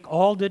has to make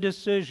all the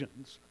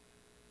decisions,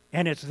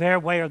 and it's their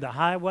way or the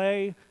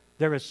highway,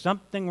 there is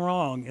something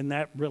wrong in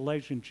that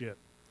relationship.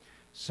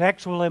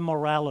 Sexual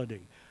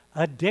immorality,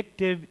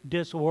 addictive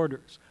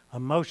disorders,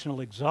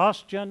 emotional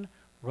exhaustion,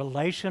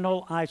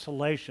 relational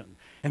isolation.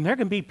 And there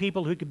can be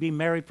people who could be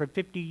married for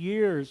 50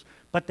 years,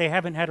 but they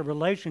haven't had a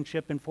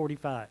relationship in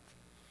 45.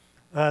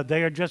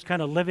 They are just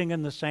kind of living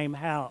in the same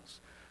house,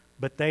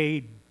 but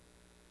they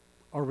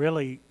are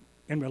really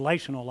in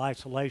relational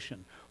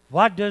isolation.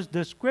 What does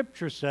the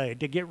Scripture say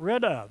to get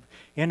rid of?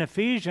 In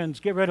Ephesians,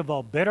 get rid of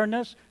all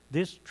bitterness,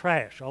 this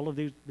trash, all of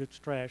these, it's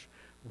trash,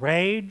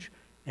 rage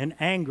and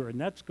anger, and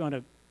that's going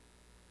to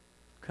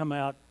come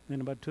out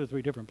in about 2 or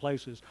 3 different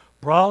places.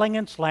 Brawling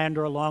and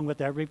slander along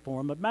with every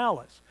form of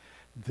malice.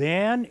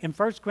 Then in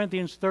 1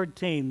 Corinthians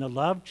 13, the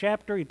love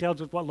chapter, he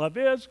tells us what love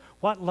is,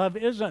 what love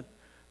isn't.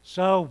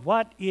 So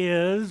what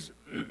is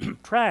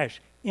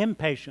trash?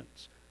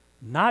 Impatience,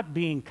 not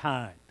being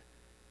kind,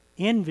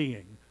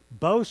 envying,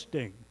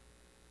 boasting,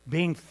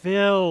 being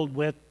filled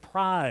with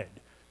pride,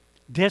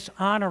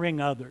 dishonoring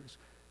others,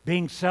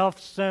 being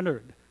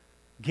self-centered,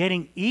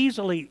 getting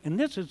easily, and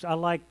this is, I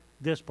like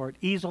this part,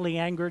 easily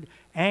angered.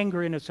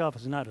 Anger in itself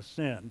is not a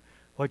sin.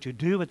 What you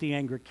do with the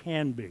anger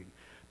can be.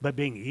 But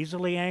being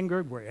easily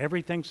angered, where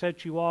everything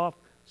sets you off,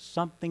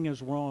 something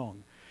is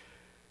wrong.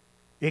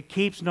 It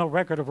keeps no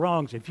record of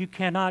wrongs. If you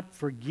cannot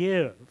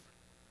forgive,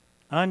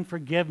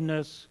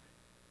 unforgiveness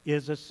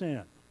is a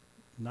sin.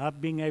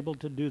 Not being able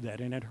to do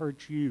that, and it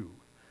hurts you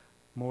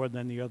more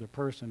than the other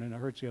person, and it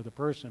hurts the other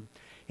person.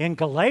 In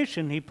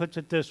Galatians, he puts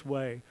it this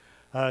way: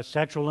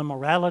 sexual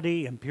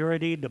immorality,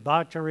 impurity,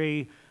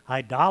 debauchery,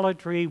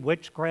 idolatry,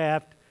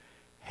 witchcraft,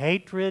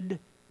 hatred,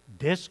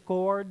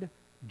 discord,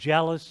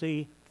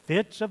 jealousy,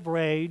 fits of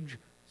rage,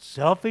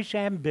 selfish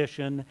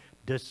ambition,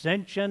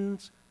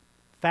 dissensions,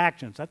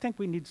 factions. I think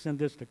we need to send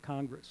this to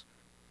Congress.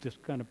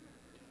 Just kind of,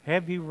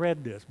 have you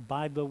read this,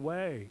 by the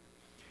way?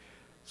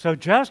 So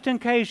just in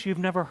case you've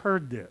never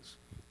heard this,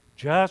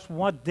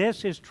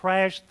 this is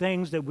trash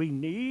things that we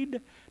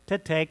need to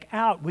take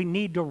out. We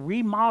need to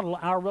remodel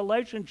our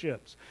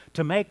relationships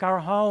to make our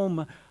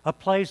home a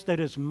place that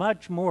is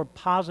much more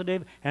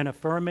positive and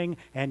affirming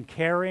and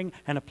caring,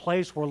 and a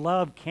place where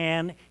love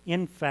can,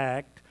 in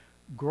fact,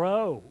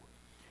 grow.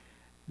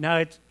 Now,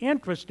 it's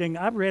interesting.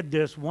 I've read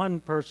this.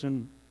 One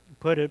person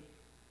put it,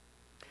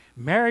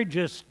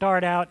 marriages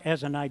start out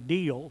as an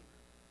ideal,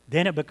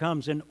 then it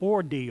becomes an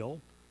ordeal,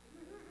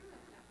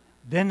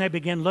 then they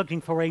begin looking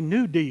for a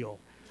new deal.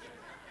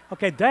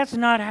 Okay, that's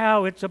not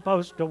how it's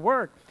supposed to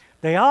work.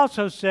 They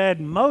also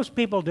said most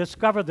people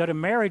discover that a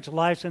marriage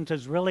license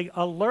is really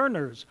a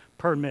learner's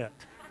permit.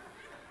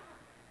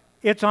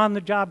 It's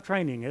on-the-job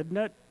training, isn't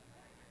it?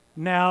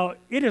 Now,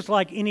 it is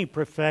like any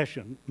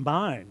profession,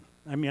 mine.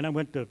 I mean, I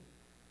went to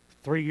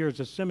 3 years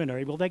of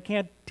seminary. Well, they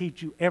can't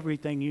teach you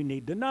everything you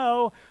need to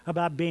know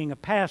about being a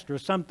pastor.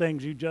 Some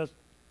things you just,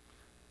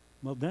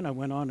 well, then I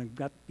went on and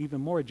got even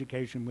more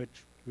education,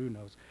 which, who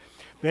knows.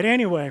 But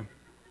anyway,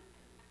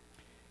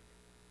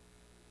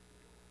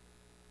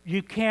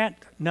 you can't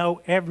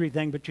know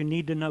everything, but you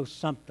need to know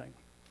something.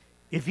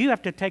 If you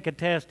have to take a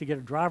test to get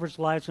a driver's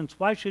license,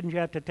 why shouldn't you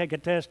have to take a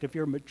test if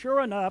you're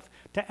mature enough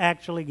to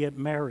actually get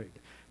married?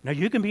 Now,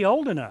 you can be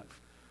old enough.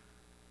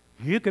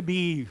 You could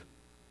be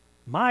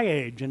my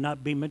age and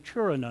not be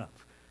mature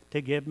enough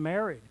to get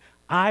married.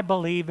 I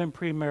believe in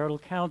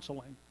premarital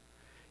counseling.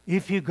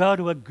 If you go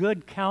to a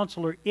good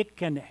counselor, it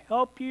can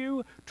help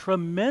you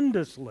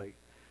tremendously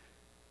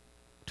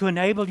to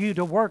enable you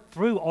to work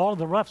through all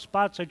the rough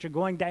spots that you're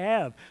going to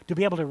have, to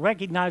be able to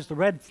recognize the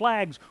red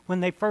flags when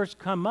they first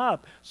come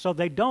up so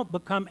they don't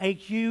become a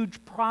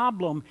huge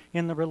problem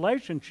in the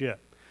relationship.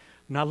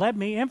 Now, let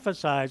me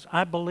emphasize,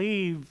 I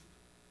believe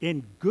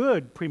in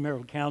good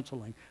premarital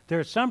counseling.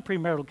 There's some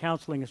premarital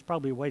counseling is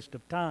probably a waste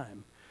of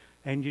time,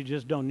 and you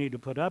just don't need to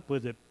put up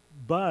with it.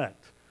 But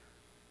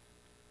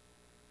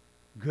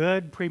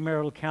good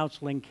premarital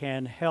counseling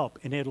can help,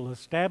 and it'll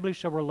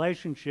establish a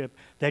relationship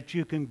that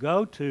you can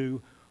go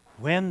to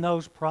when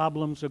those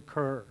problems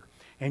occur.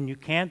 And you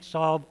can't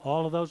solve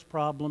all of those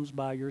problems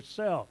by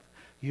yourself.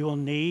 You'll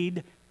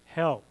need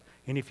help.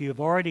 And if you've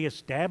already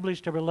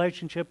established a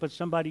relationship with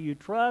somebody you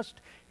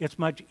trust, it's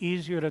much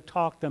easier to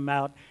talk them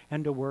out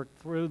and to work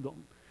through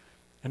them.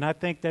 And I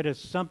think that is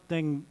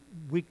something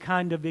we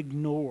kind of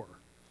ignore.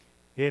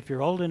 If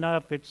you're old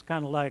enough, it's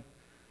kind of like,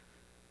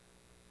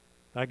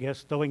 I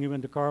guess, throwing you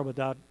in the car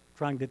without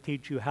trying to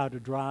teach you how to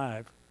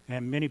drive.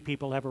 And many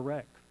people have a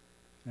wreck.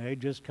 They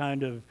just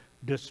kind of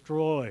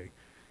destroy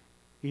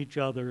each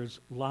other's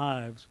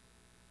lives.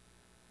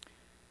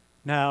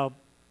 Now,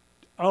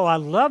 I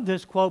love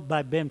this quote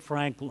by Ben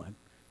Franklin.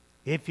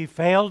 If you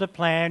fail to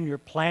plan, you're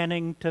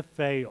planning to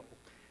fail.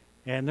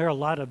 And there are a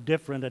lot of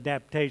different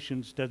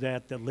adaptations to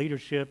that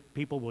leadership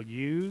people will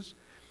use.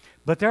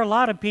 But there are a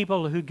lot of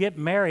people who get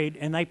married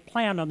and they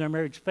plan on their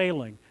marriage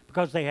failing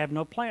because they have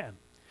no plan.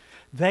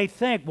 They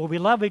think, well, we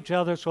love each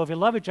other, so if we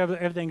love each other,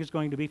 everything is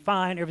going to be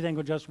fine, everything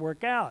will just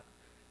work out.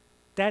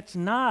 That's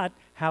not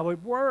how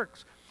it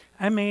works.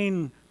 I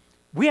mean,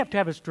 we have to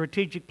have a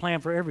strategic plan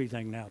for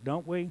everything now,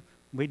 don't we?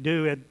 We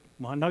do it,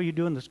 well, I know you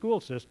do in the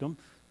school system.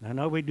 I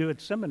know we do at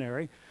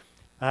seminary.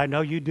 I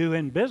know you do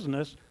in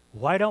business.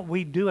 Why don't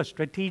we do a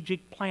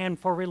strategic plan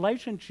for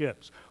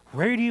relationships?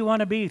 Where do you want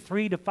to be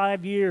 3 to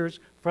 5 years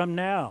from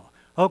now?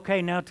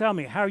 Okay, now tell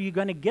me, how are you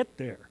going to get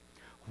there?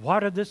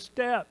 What are the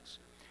steps?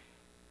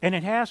 And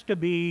it has to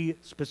be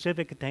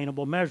specific,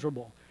 attainable,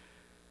 measurable.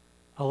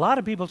 A lot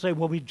of people say,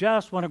 well, we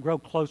just want to grow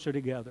closer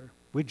together.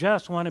 We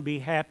just want to be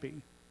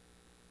happy.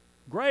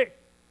 Great.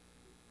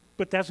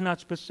 But that's not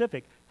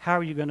specific. How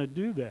are you going to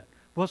do that?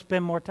 We'll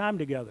spend more time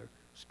together.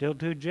 Still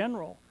too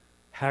general.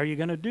 How are you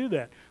going to do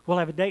that? We'll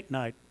have a date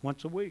night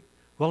once a week.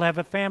 We'll have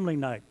a family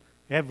night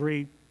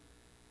every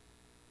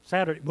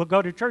Saturday. We'll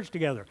go to church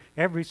together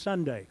every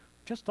Sunday.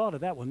 Just thought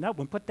of that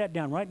one. Put that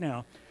down right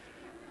now.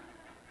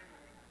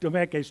 To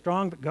make a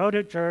strong, go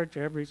to church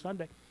every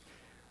Sunday.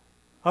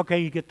 Okay,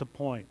 you get the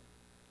point.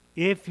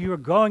 If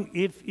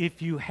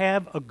you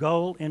have a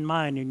goal in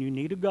mind and you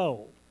need a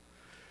goal,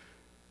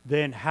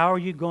 then how are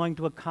you going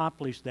to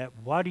accomplish that?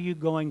 What are you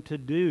going to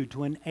do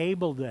to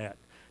enable that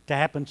to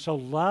happen so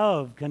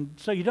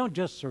you don't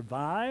just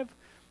survive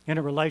in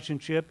a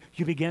relationship,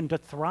 you begin to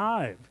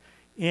thrive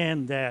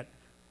in that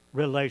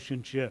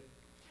relationship.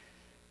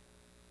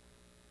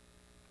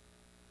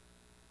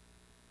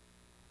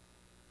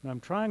 I'm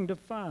trying to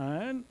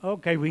find,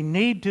 okay, we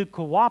need to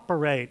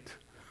cooperate.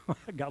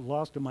 I got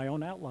lost in my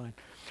own outline.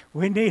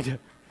 We need to,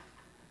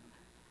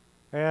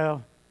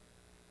 well,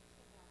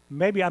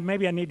 maybe I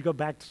need to go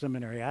back to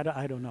seminary.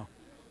 I don't know.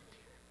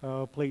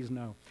 Oh, please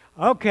no.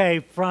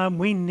 Okay,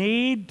 we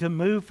need to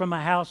move from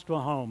a house to a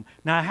home.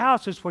 Now, a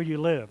house is where you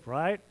live,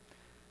 right?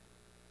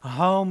 A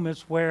home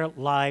is where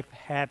life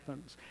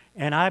happens.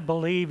 And I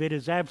believe it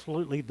is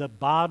absolutely the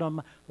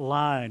bottom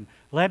line.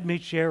 Let me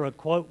share a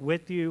quote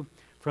with you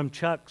from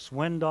Chuck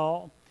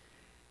Swindoll.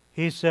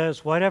 He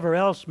says, whatever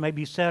else may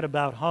be said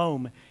about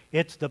home,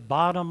 it's the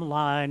bottom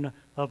line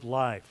of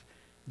life,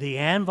 the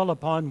anvil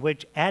upon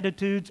which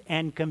attitudes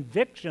and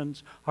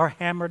convictions are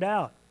hammered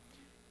out.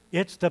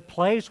 It's the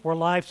place where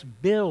life's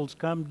bills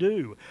come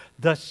due,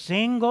 the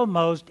single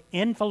most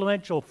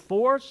influential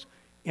force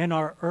in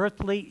our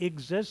earthly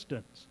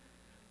existence.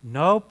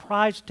 No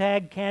price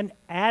tag can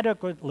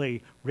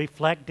adequately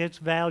reflect its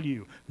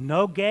value.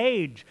 No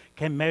gauge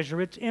can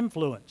measure its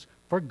influence,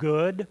 for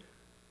good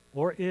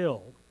or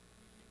ill.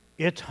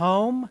 It's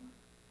home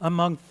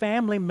among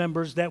family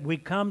members that we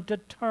come to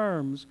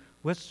terms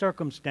with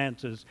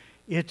circumstances.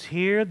 It's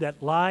here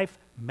that life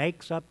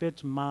makes up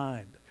its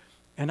mind.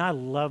 And I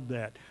love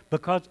that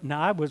because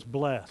now I was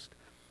blessed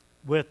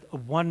with a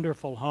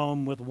wonderful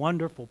home, with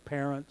wonderful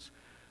parents,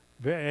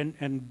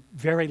 and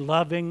very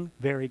loving,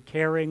 very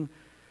caring.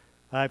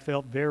 I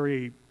felt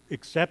very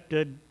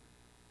accepted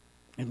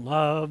and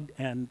loved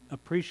and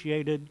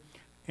appreciated.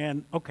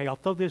 And, okay, I'll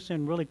throw this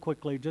in really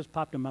quickly. It just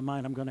popped in my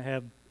mind. I'm going to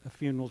have a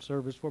funeral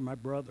service for my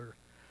brother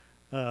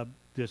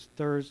this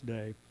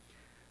Thursday.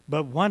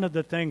 But one of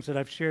the things that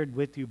I've shared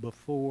with you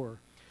before,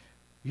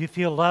 you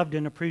feel loved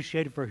and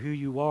appreciated for who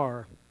you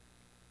are,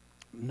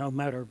 no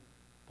matter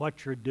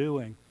what you're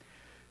doing.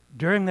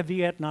 During the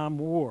Vietnam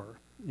War,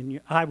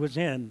 and I was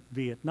in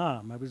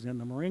Vietnam. I was in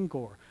the Marine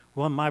Corps.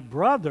 Well, my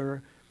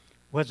brother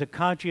was a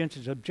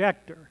conscientious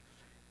objector,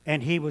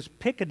 and he was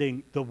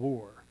picketing the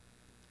war.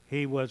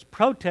 He was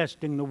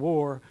protesting the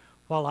war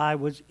while I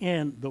was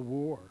in the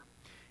war.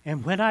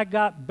 And when I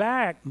got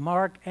back,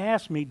 Mark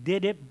asked me,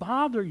 did it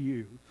bother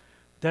you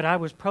that I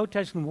was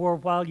protesting the war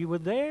while you were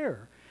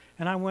there?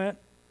 And I went,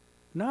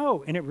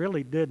 no, and it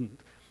really didn't.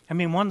 I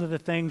mean, one of the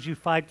things you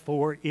fight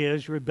for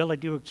is your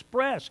ability to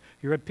express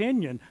your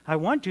opinion. I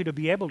want you to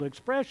be able to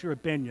express your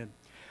opinion.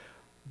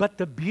 But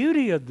the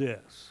beauty of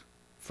this,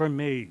 for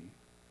me,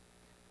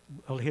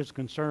 well, his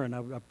concern, I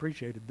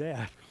appreciated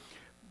that.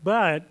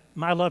 But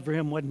my love for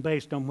him wasn't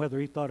based on whether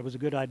he thought it was a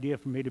good idea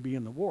for me to be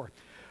in the war.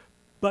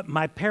 But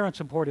my parents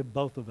supported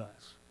both of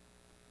us.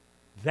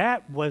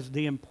 That was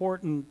the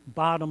important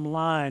bottom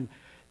line.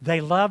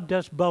 They loved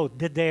us both.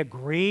 Did they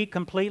agree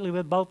completely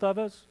with both of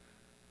us?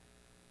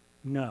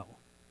 No.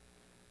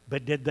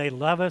 But did they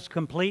love us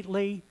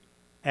completely?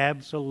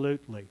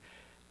 Absolutely.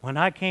 When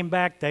I came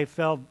back, I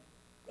felt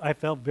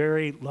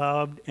very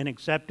loved and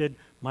accepted.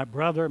 My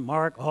brother,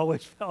 Mark,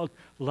 always felt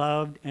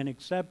loved and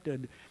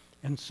accepted.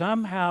 And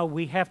somehow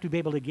we have to be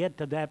able to get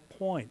to that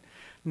point.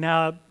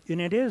 Now,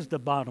 and it is the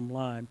bottom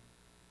line.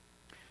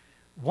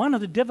 One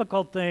of the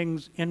difficult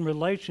things in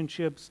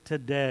relationships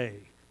today,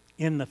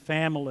 in the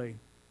family,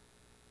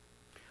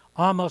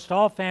 almost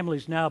all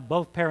families now,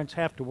 both parents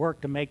have to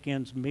work to make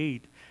ends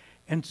meet.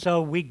 And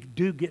so we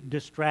do get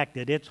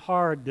distracted. It's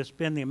hard to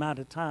spend the amount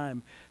of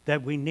time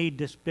that we need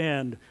to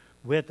spend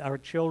with our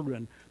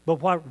children.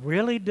 But what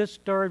really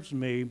disturbs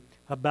me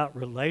about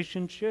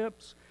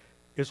relationships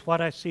is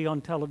what I see on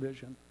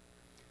television.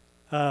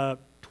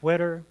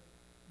 Twitter,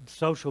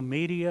 social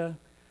media,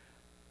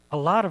 a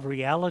lot of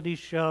reality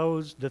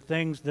shows, the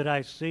things that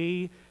I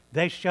see,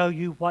 they show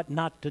you what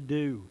not to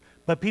do.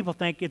 But people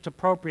think it's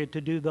appropriate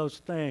to do those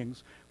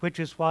things, which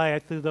is why I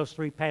threw those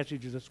 3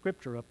 passages of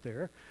Scripture up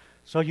there.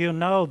 So you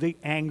know the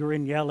anger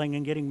and yelling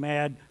and getting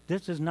mad,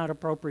 this is not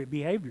appropriate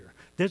behavior.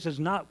 This is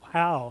not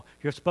how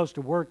you're supposed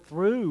to work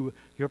through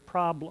your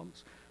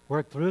problems,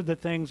 work through the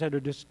things that are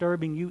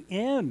disturbing you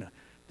in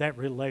that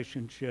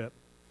relationship.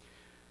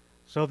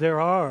 So there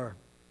are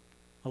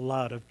a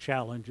lot of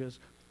challenges.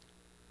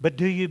 But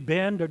do you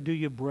bend or do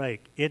you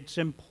break? It's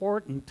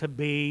important to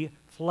be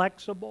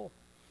flexible.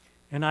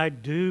 And I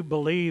do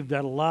believe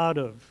that a lot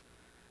of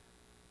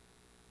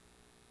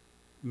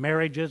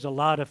marriages, a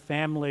lot of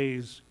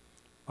families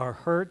are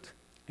hurt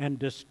and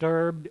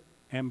disturbed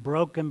and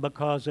broken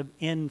because of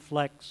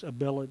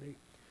inflexibility,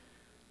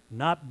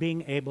 not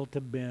being able to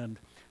bend.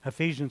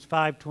 Ephesians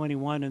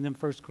 5:21 and then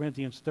 1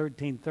 Corinthians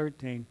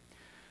 13:13.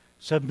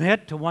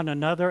 Submit to one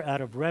another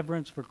out of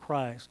reverence for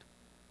Christ.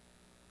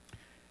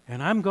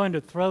 And I'm going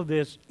to throw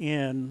this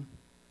in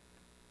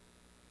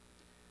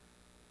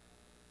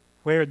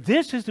where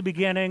this is the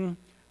beginning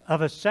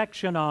of a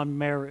section on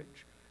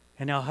marriage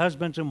and how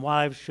husbands and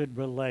wives should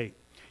relate.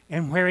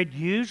 And where it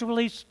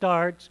usually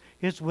starts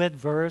is with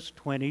verse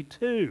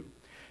 22.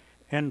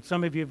 And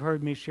some of you have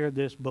heard me share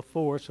this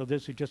before, so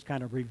this is just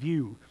kind of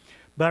review.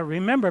 But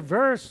remember,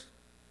 verse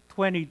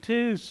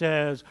 22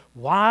 says,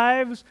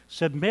 wives,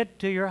 submit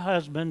to your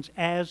husbands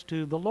as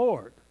to the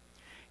Lord.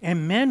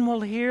 And men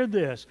will hear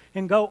this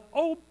and go,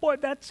 oh boy,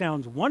 that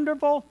sounds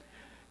wonderful.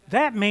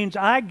 That means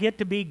I get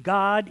to be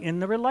God in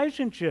the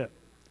relationship.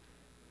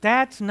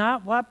 That's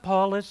not what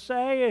Paul is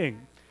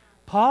saying.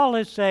 Paul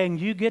is saying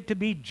you get to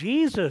be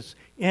Jesus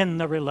in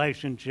the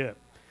relationship.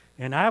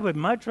 And I would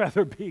much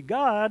rather be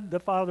God, the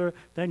Father,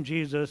 than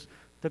Jesus,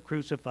 the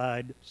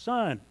crucified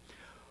Son.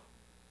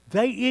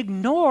 They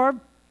ignore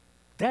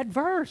that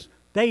verse.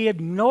 They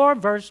ignore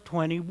verse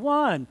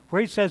 21,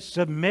 where he says,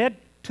 submit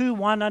to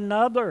one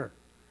another.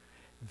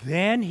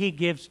 Then he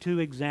gives two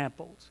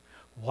examples.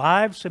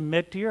 Wives,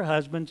 submit to your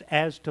husbands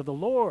as to the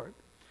Lord.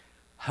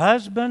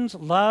 Husbands,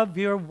 love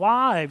your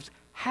wives.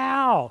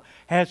 How?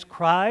 As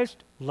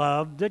Christ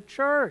loved the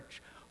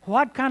church.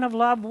 What kind of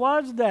love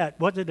was that?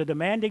 Was it a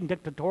demanding,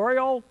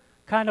 dictatorial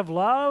kind of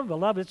love? A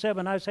love that said,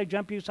 when I say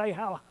jump, you say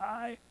how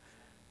high?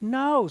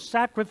 No,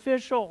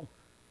 sacrificial.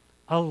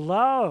 A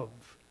love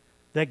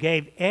that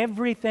gave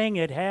everything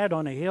it had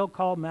on a hill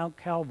called Mount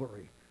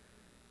Calvary.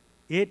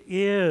 It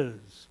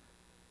is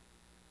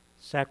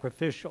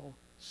sacrificial,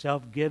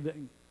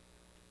 self-giving.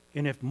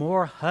 And if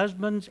more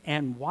husbands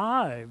and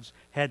wives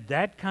had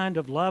that kind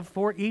of love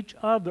for each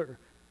other,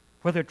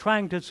 where they're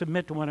trying to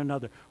submit to one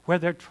another, where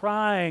they're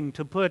trying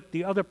to put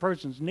the other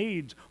person's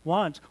needs,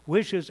 wants,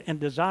 wishes, and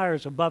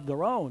desires above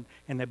their own,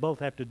 and they both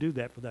have to do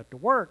that for that to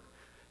work,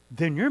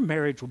 then your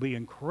marriage will be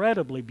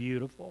incredibly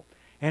beautiful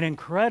and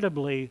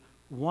incredibly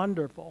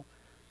wonderful.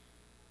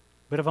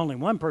 But if only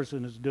one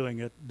person is doing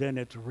it, then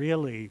it's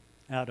really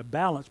out of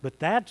balance. But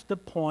that's the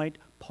point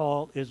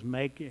Paul is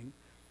making.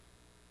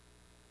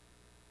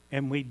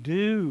 And we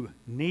do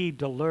need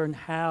to learn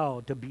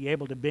how to be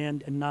able to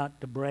bend and not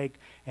to break.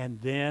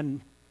 And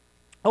then,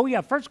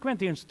 1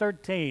 Corinthians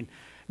 13.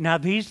 Now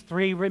these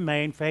three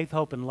remain, faith,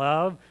 hope, and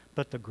love.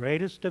 But the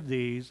greatest of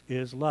these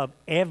is love.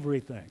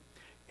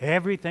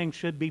 Everything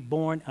should be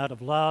born out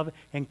of love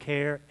and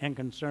care and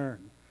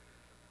concern.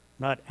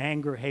 Not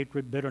anger,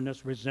 hatred,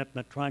 bitterness,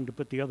 resentment, trying to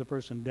put the other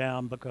person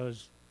down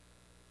because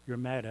you're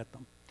mad at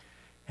them.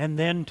 And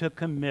then to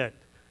commit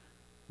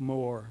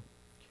more.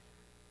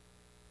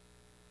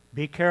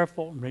 Be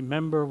careful.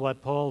 Remember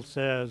what Paul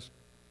says.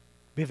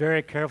 Be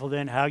very careful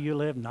then how you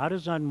live, not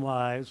as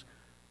unwise,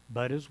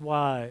 but as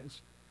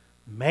wise,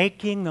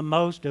 making the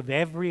most of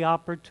every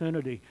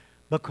opportunity,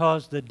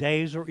 because the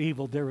days are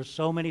evil. There are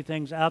so many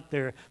things out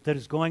there that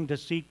is going to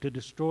seek to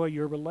destroy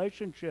your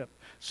relationship.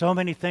 So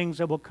many things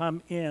that will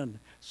come in.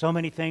 So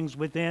many things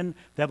within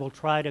that will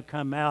try to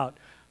come out.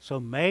 So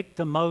make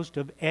the most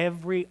of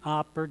every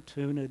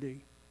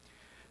opportunity.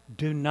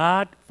 Do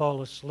not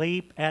fall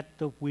asleep at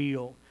the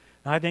wheel.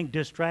 I think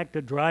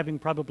distracted driving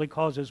probably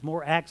causes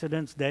more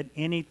accidents than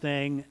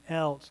anything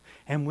else.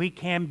 And we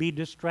can be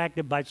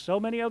distracted by so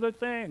many other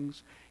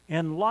things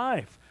in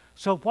life.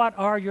 So what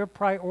are your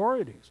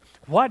priorities?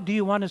 What do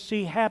you want to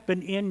see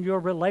happen in your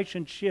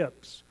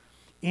relationships,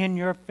 in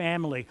your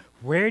family?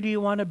 Where do you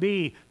want to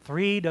be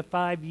 3 to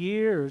 5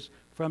 years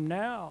from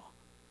now?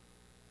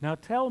 Now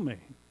tell me,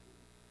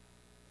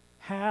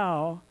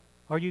 how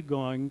are you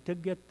going to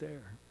get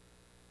there?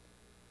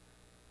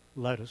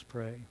 Let us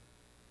pray.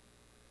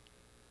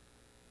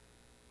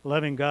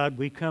 Loving God,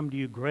 we come to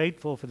you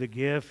grateful for the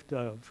gift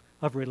of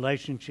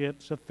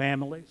relationships, of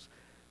families,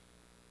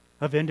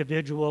 of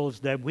individuals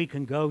that we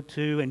can go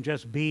to and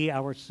just be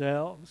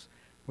ourselves,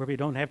 where we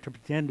don't have to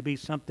pretend to be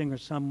something or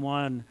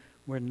someone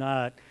we're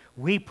not.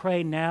 We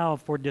pray now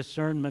for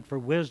discernment, for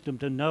wisdom,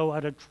 to know how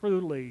to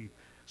truly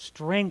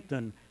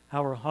strengthen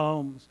our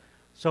homes,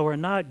 so we're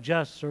not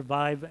just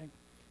surviving,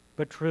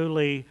 but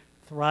truly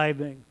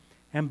thriving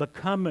and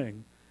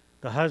becoming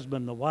the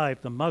husband, the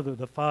wife, the mother,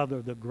 the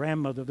father, the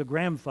grandmother, the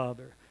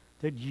grandfather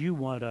that you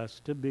want us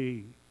to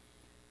be.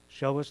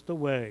 Show us the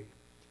way.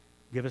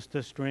 Give us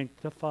the strength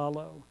to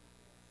follow.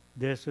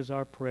 This is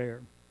our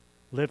prayer,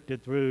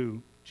 lifted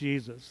through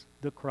Jesus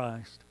the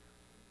Christ.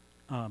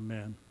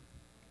 Amen.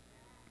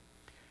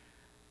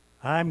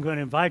 I'm going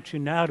to invite you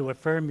now to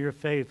affirm your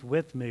faith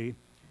with me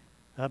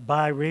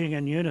by reading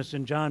in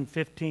unison John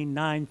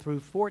 15:9 through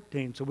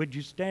 14. So would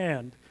you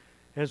stand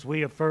as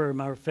we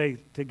affirm our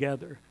faith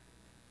together?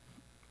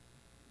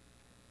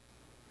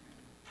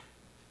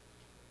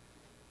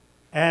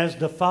 As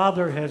the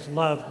Father has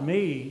loved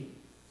me,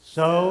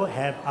 so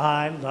have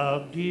I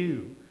loved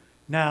you.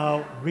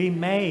 Now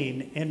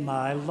remain in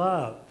my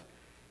love.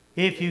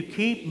 If you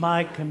keep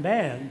my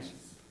commands,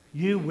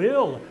 you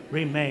will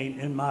remain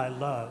in my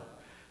love,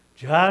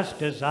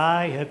 just as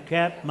I have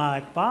kept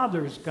my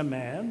Father's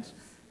commands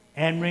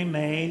and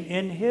remain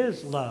in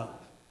his love.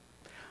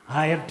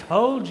 I have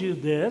told you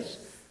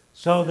this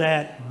so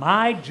that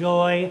my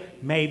joy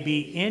may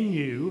be in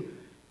you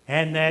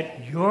and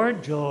that your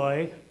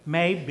joy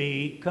may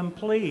be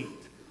complete.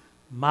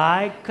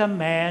 My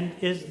command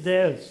is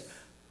this: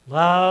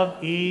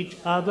 love each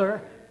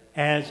other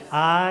as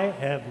I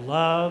have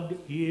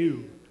loved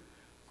you.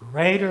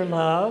 Greater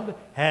love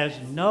has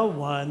no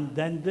one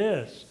than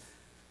this,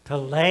 to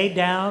lay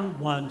down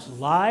one's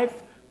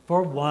life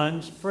for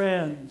one's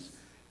friends.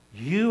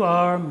 You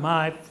are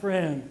my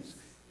friends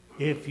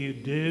if you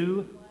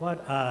do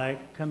what I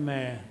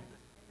command.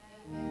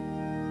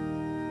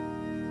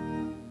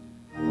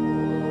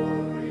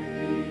 Glory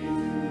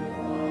to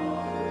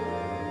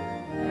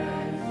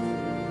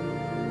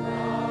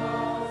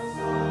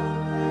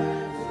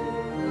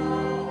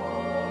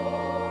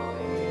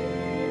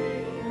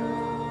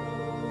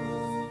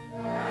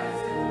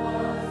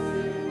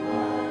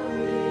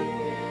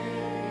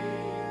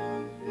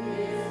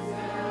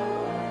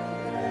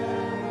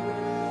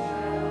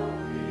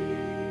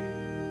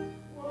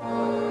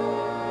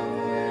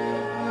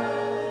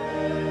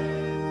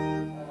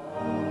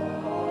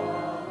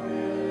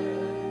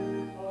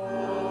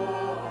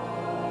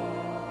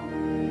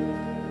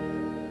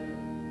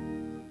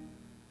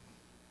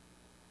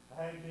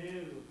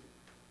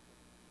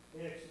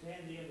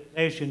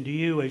invitation to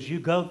you as you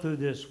go through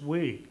this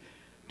week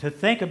to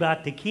think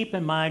about, to keep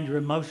in mind your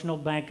emotional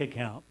bank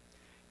account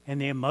and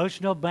the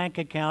emotional bank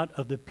account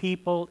of the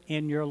people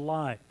in your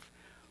life.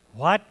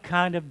 What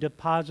kind of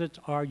deposits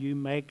are you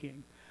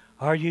making?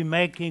 Are you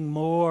making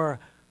more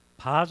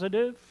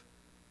positive?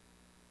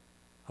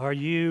 Are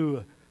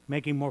you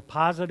making more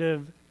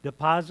positive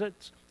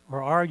deposits,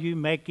 or are you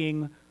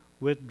making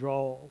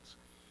withdrawals?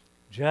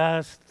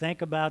 Just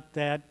think about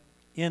that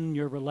in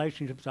your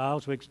relationships. I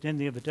also extend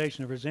the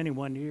invitation if there's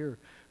anyone here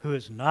who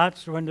has not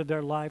surrendered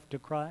their life to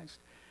Christ,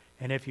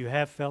 and if you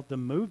have felt the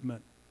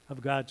movement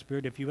of God's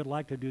Spirit, if you would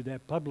like to do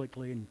that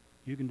publicly, and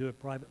you can do it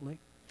privately,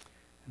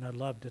 and I'd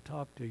love to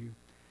talk to you.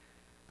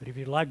 But if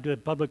you'd like to do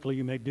it publicly,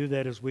 you may do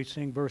that as we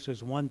sing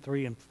verses 1,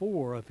 3, and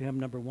 4 of hymn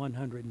number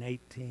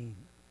 118.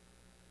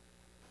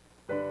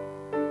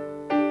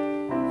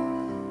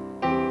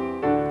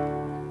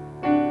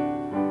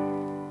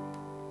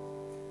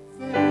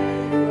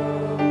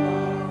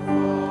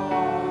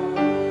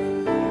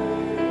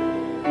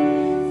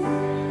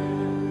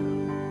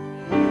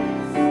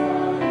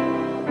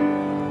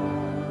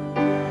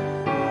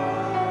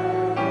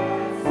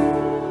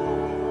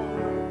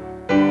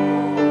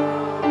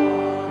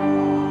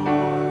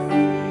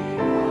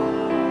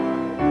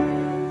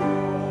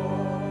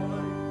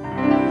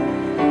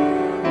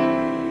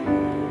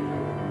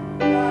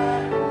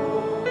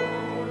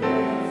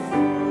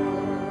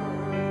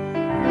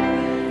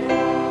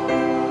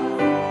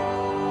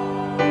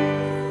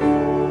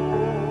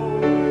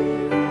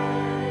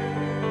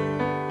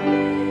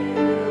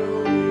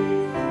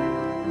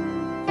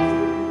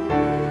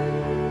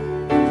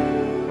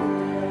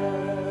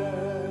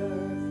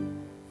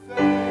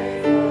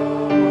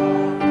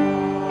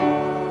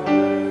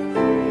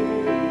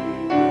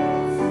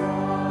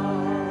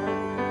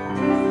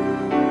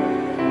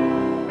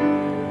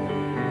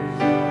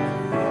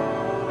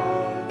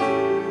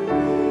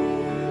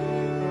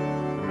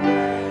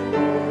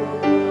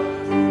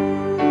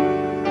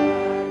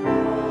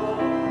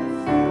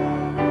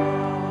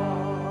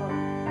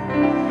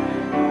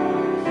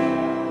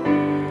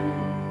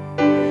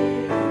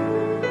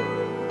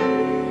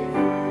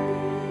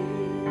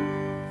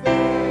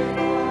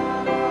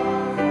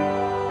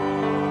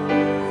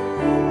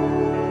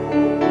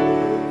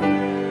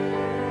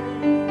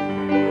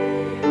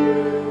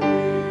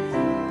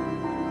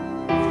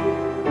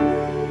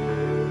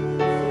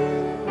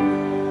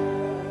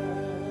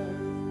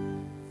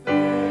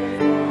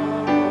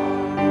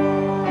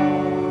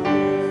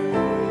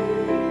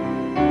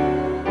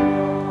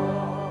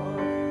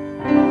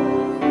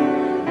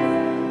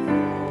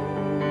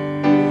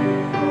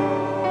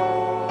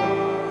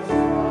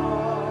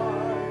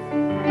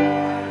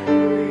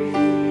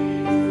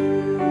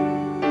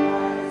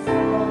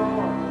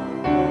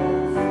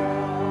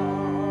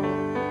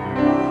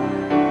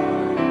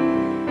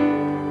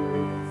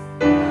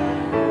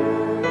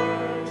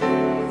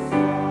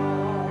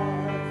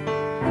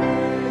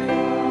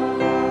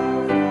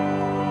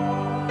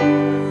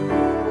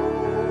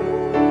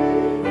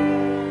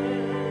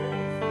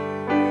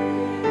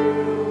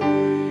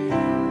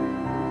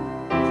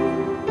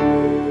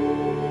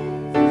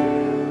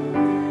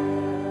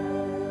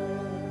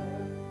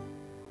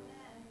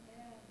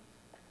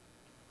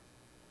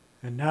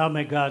 And now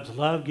may God's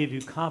love give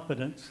you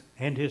confidence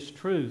and his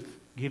truth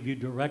give you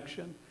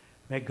direction.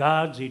 May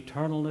God's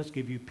eternalness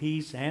give you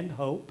peace and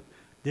hope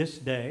this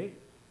day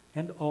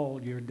and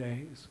all your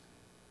days.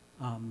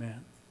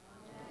 Amen.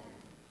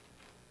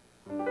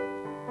 Amen.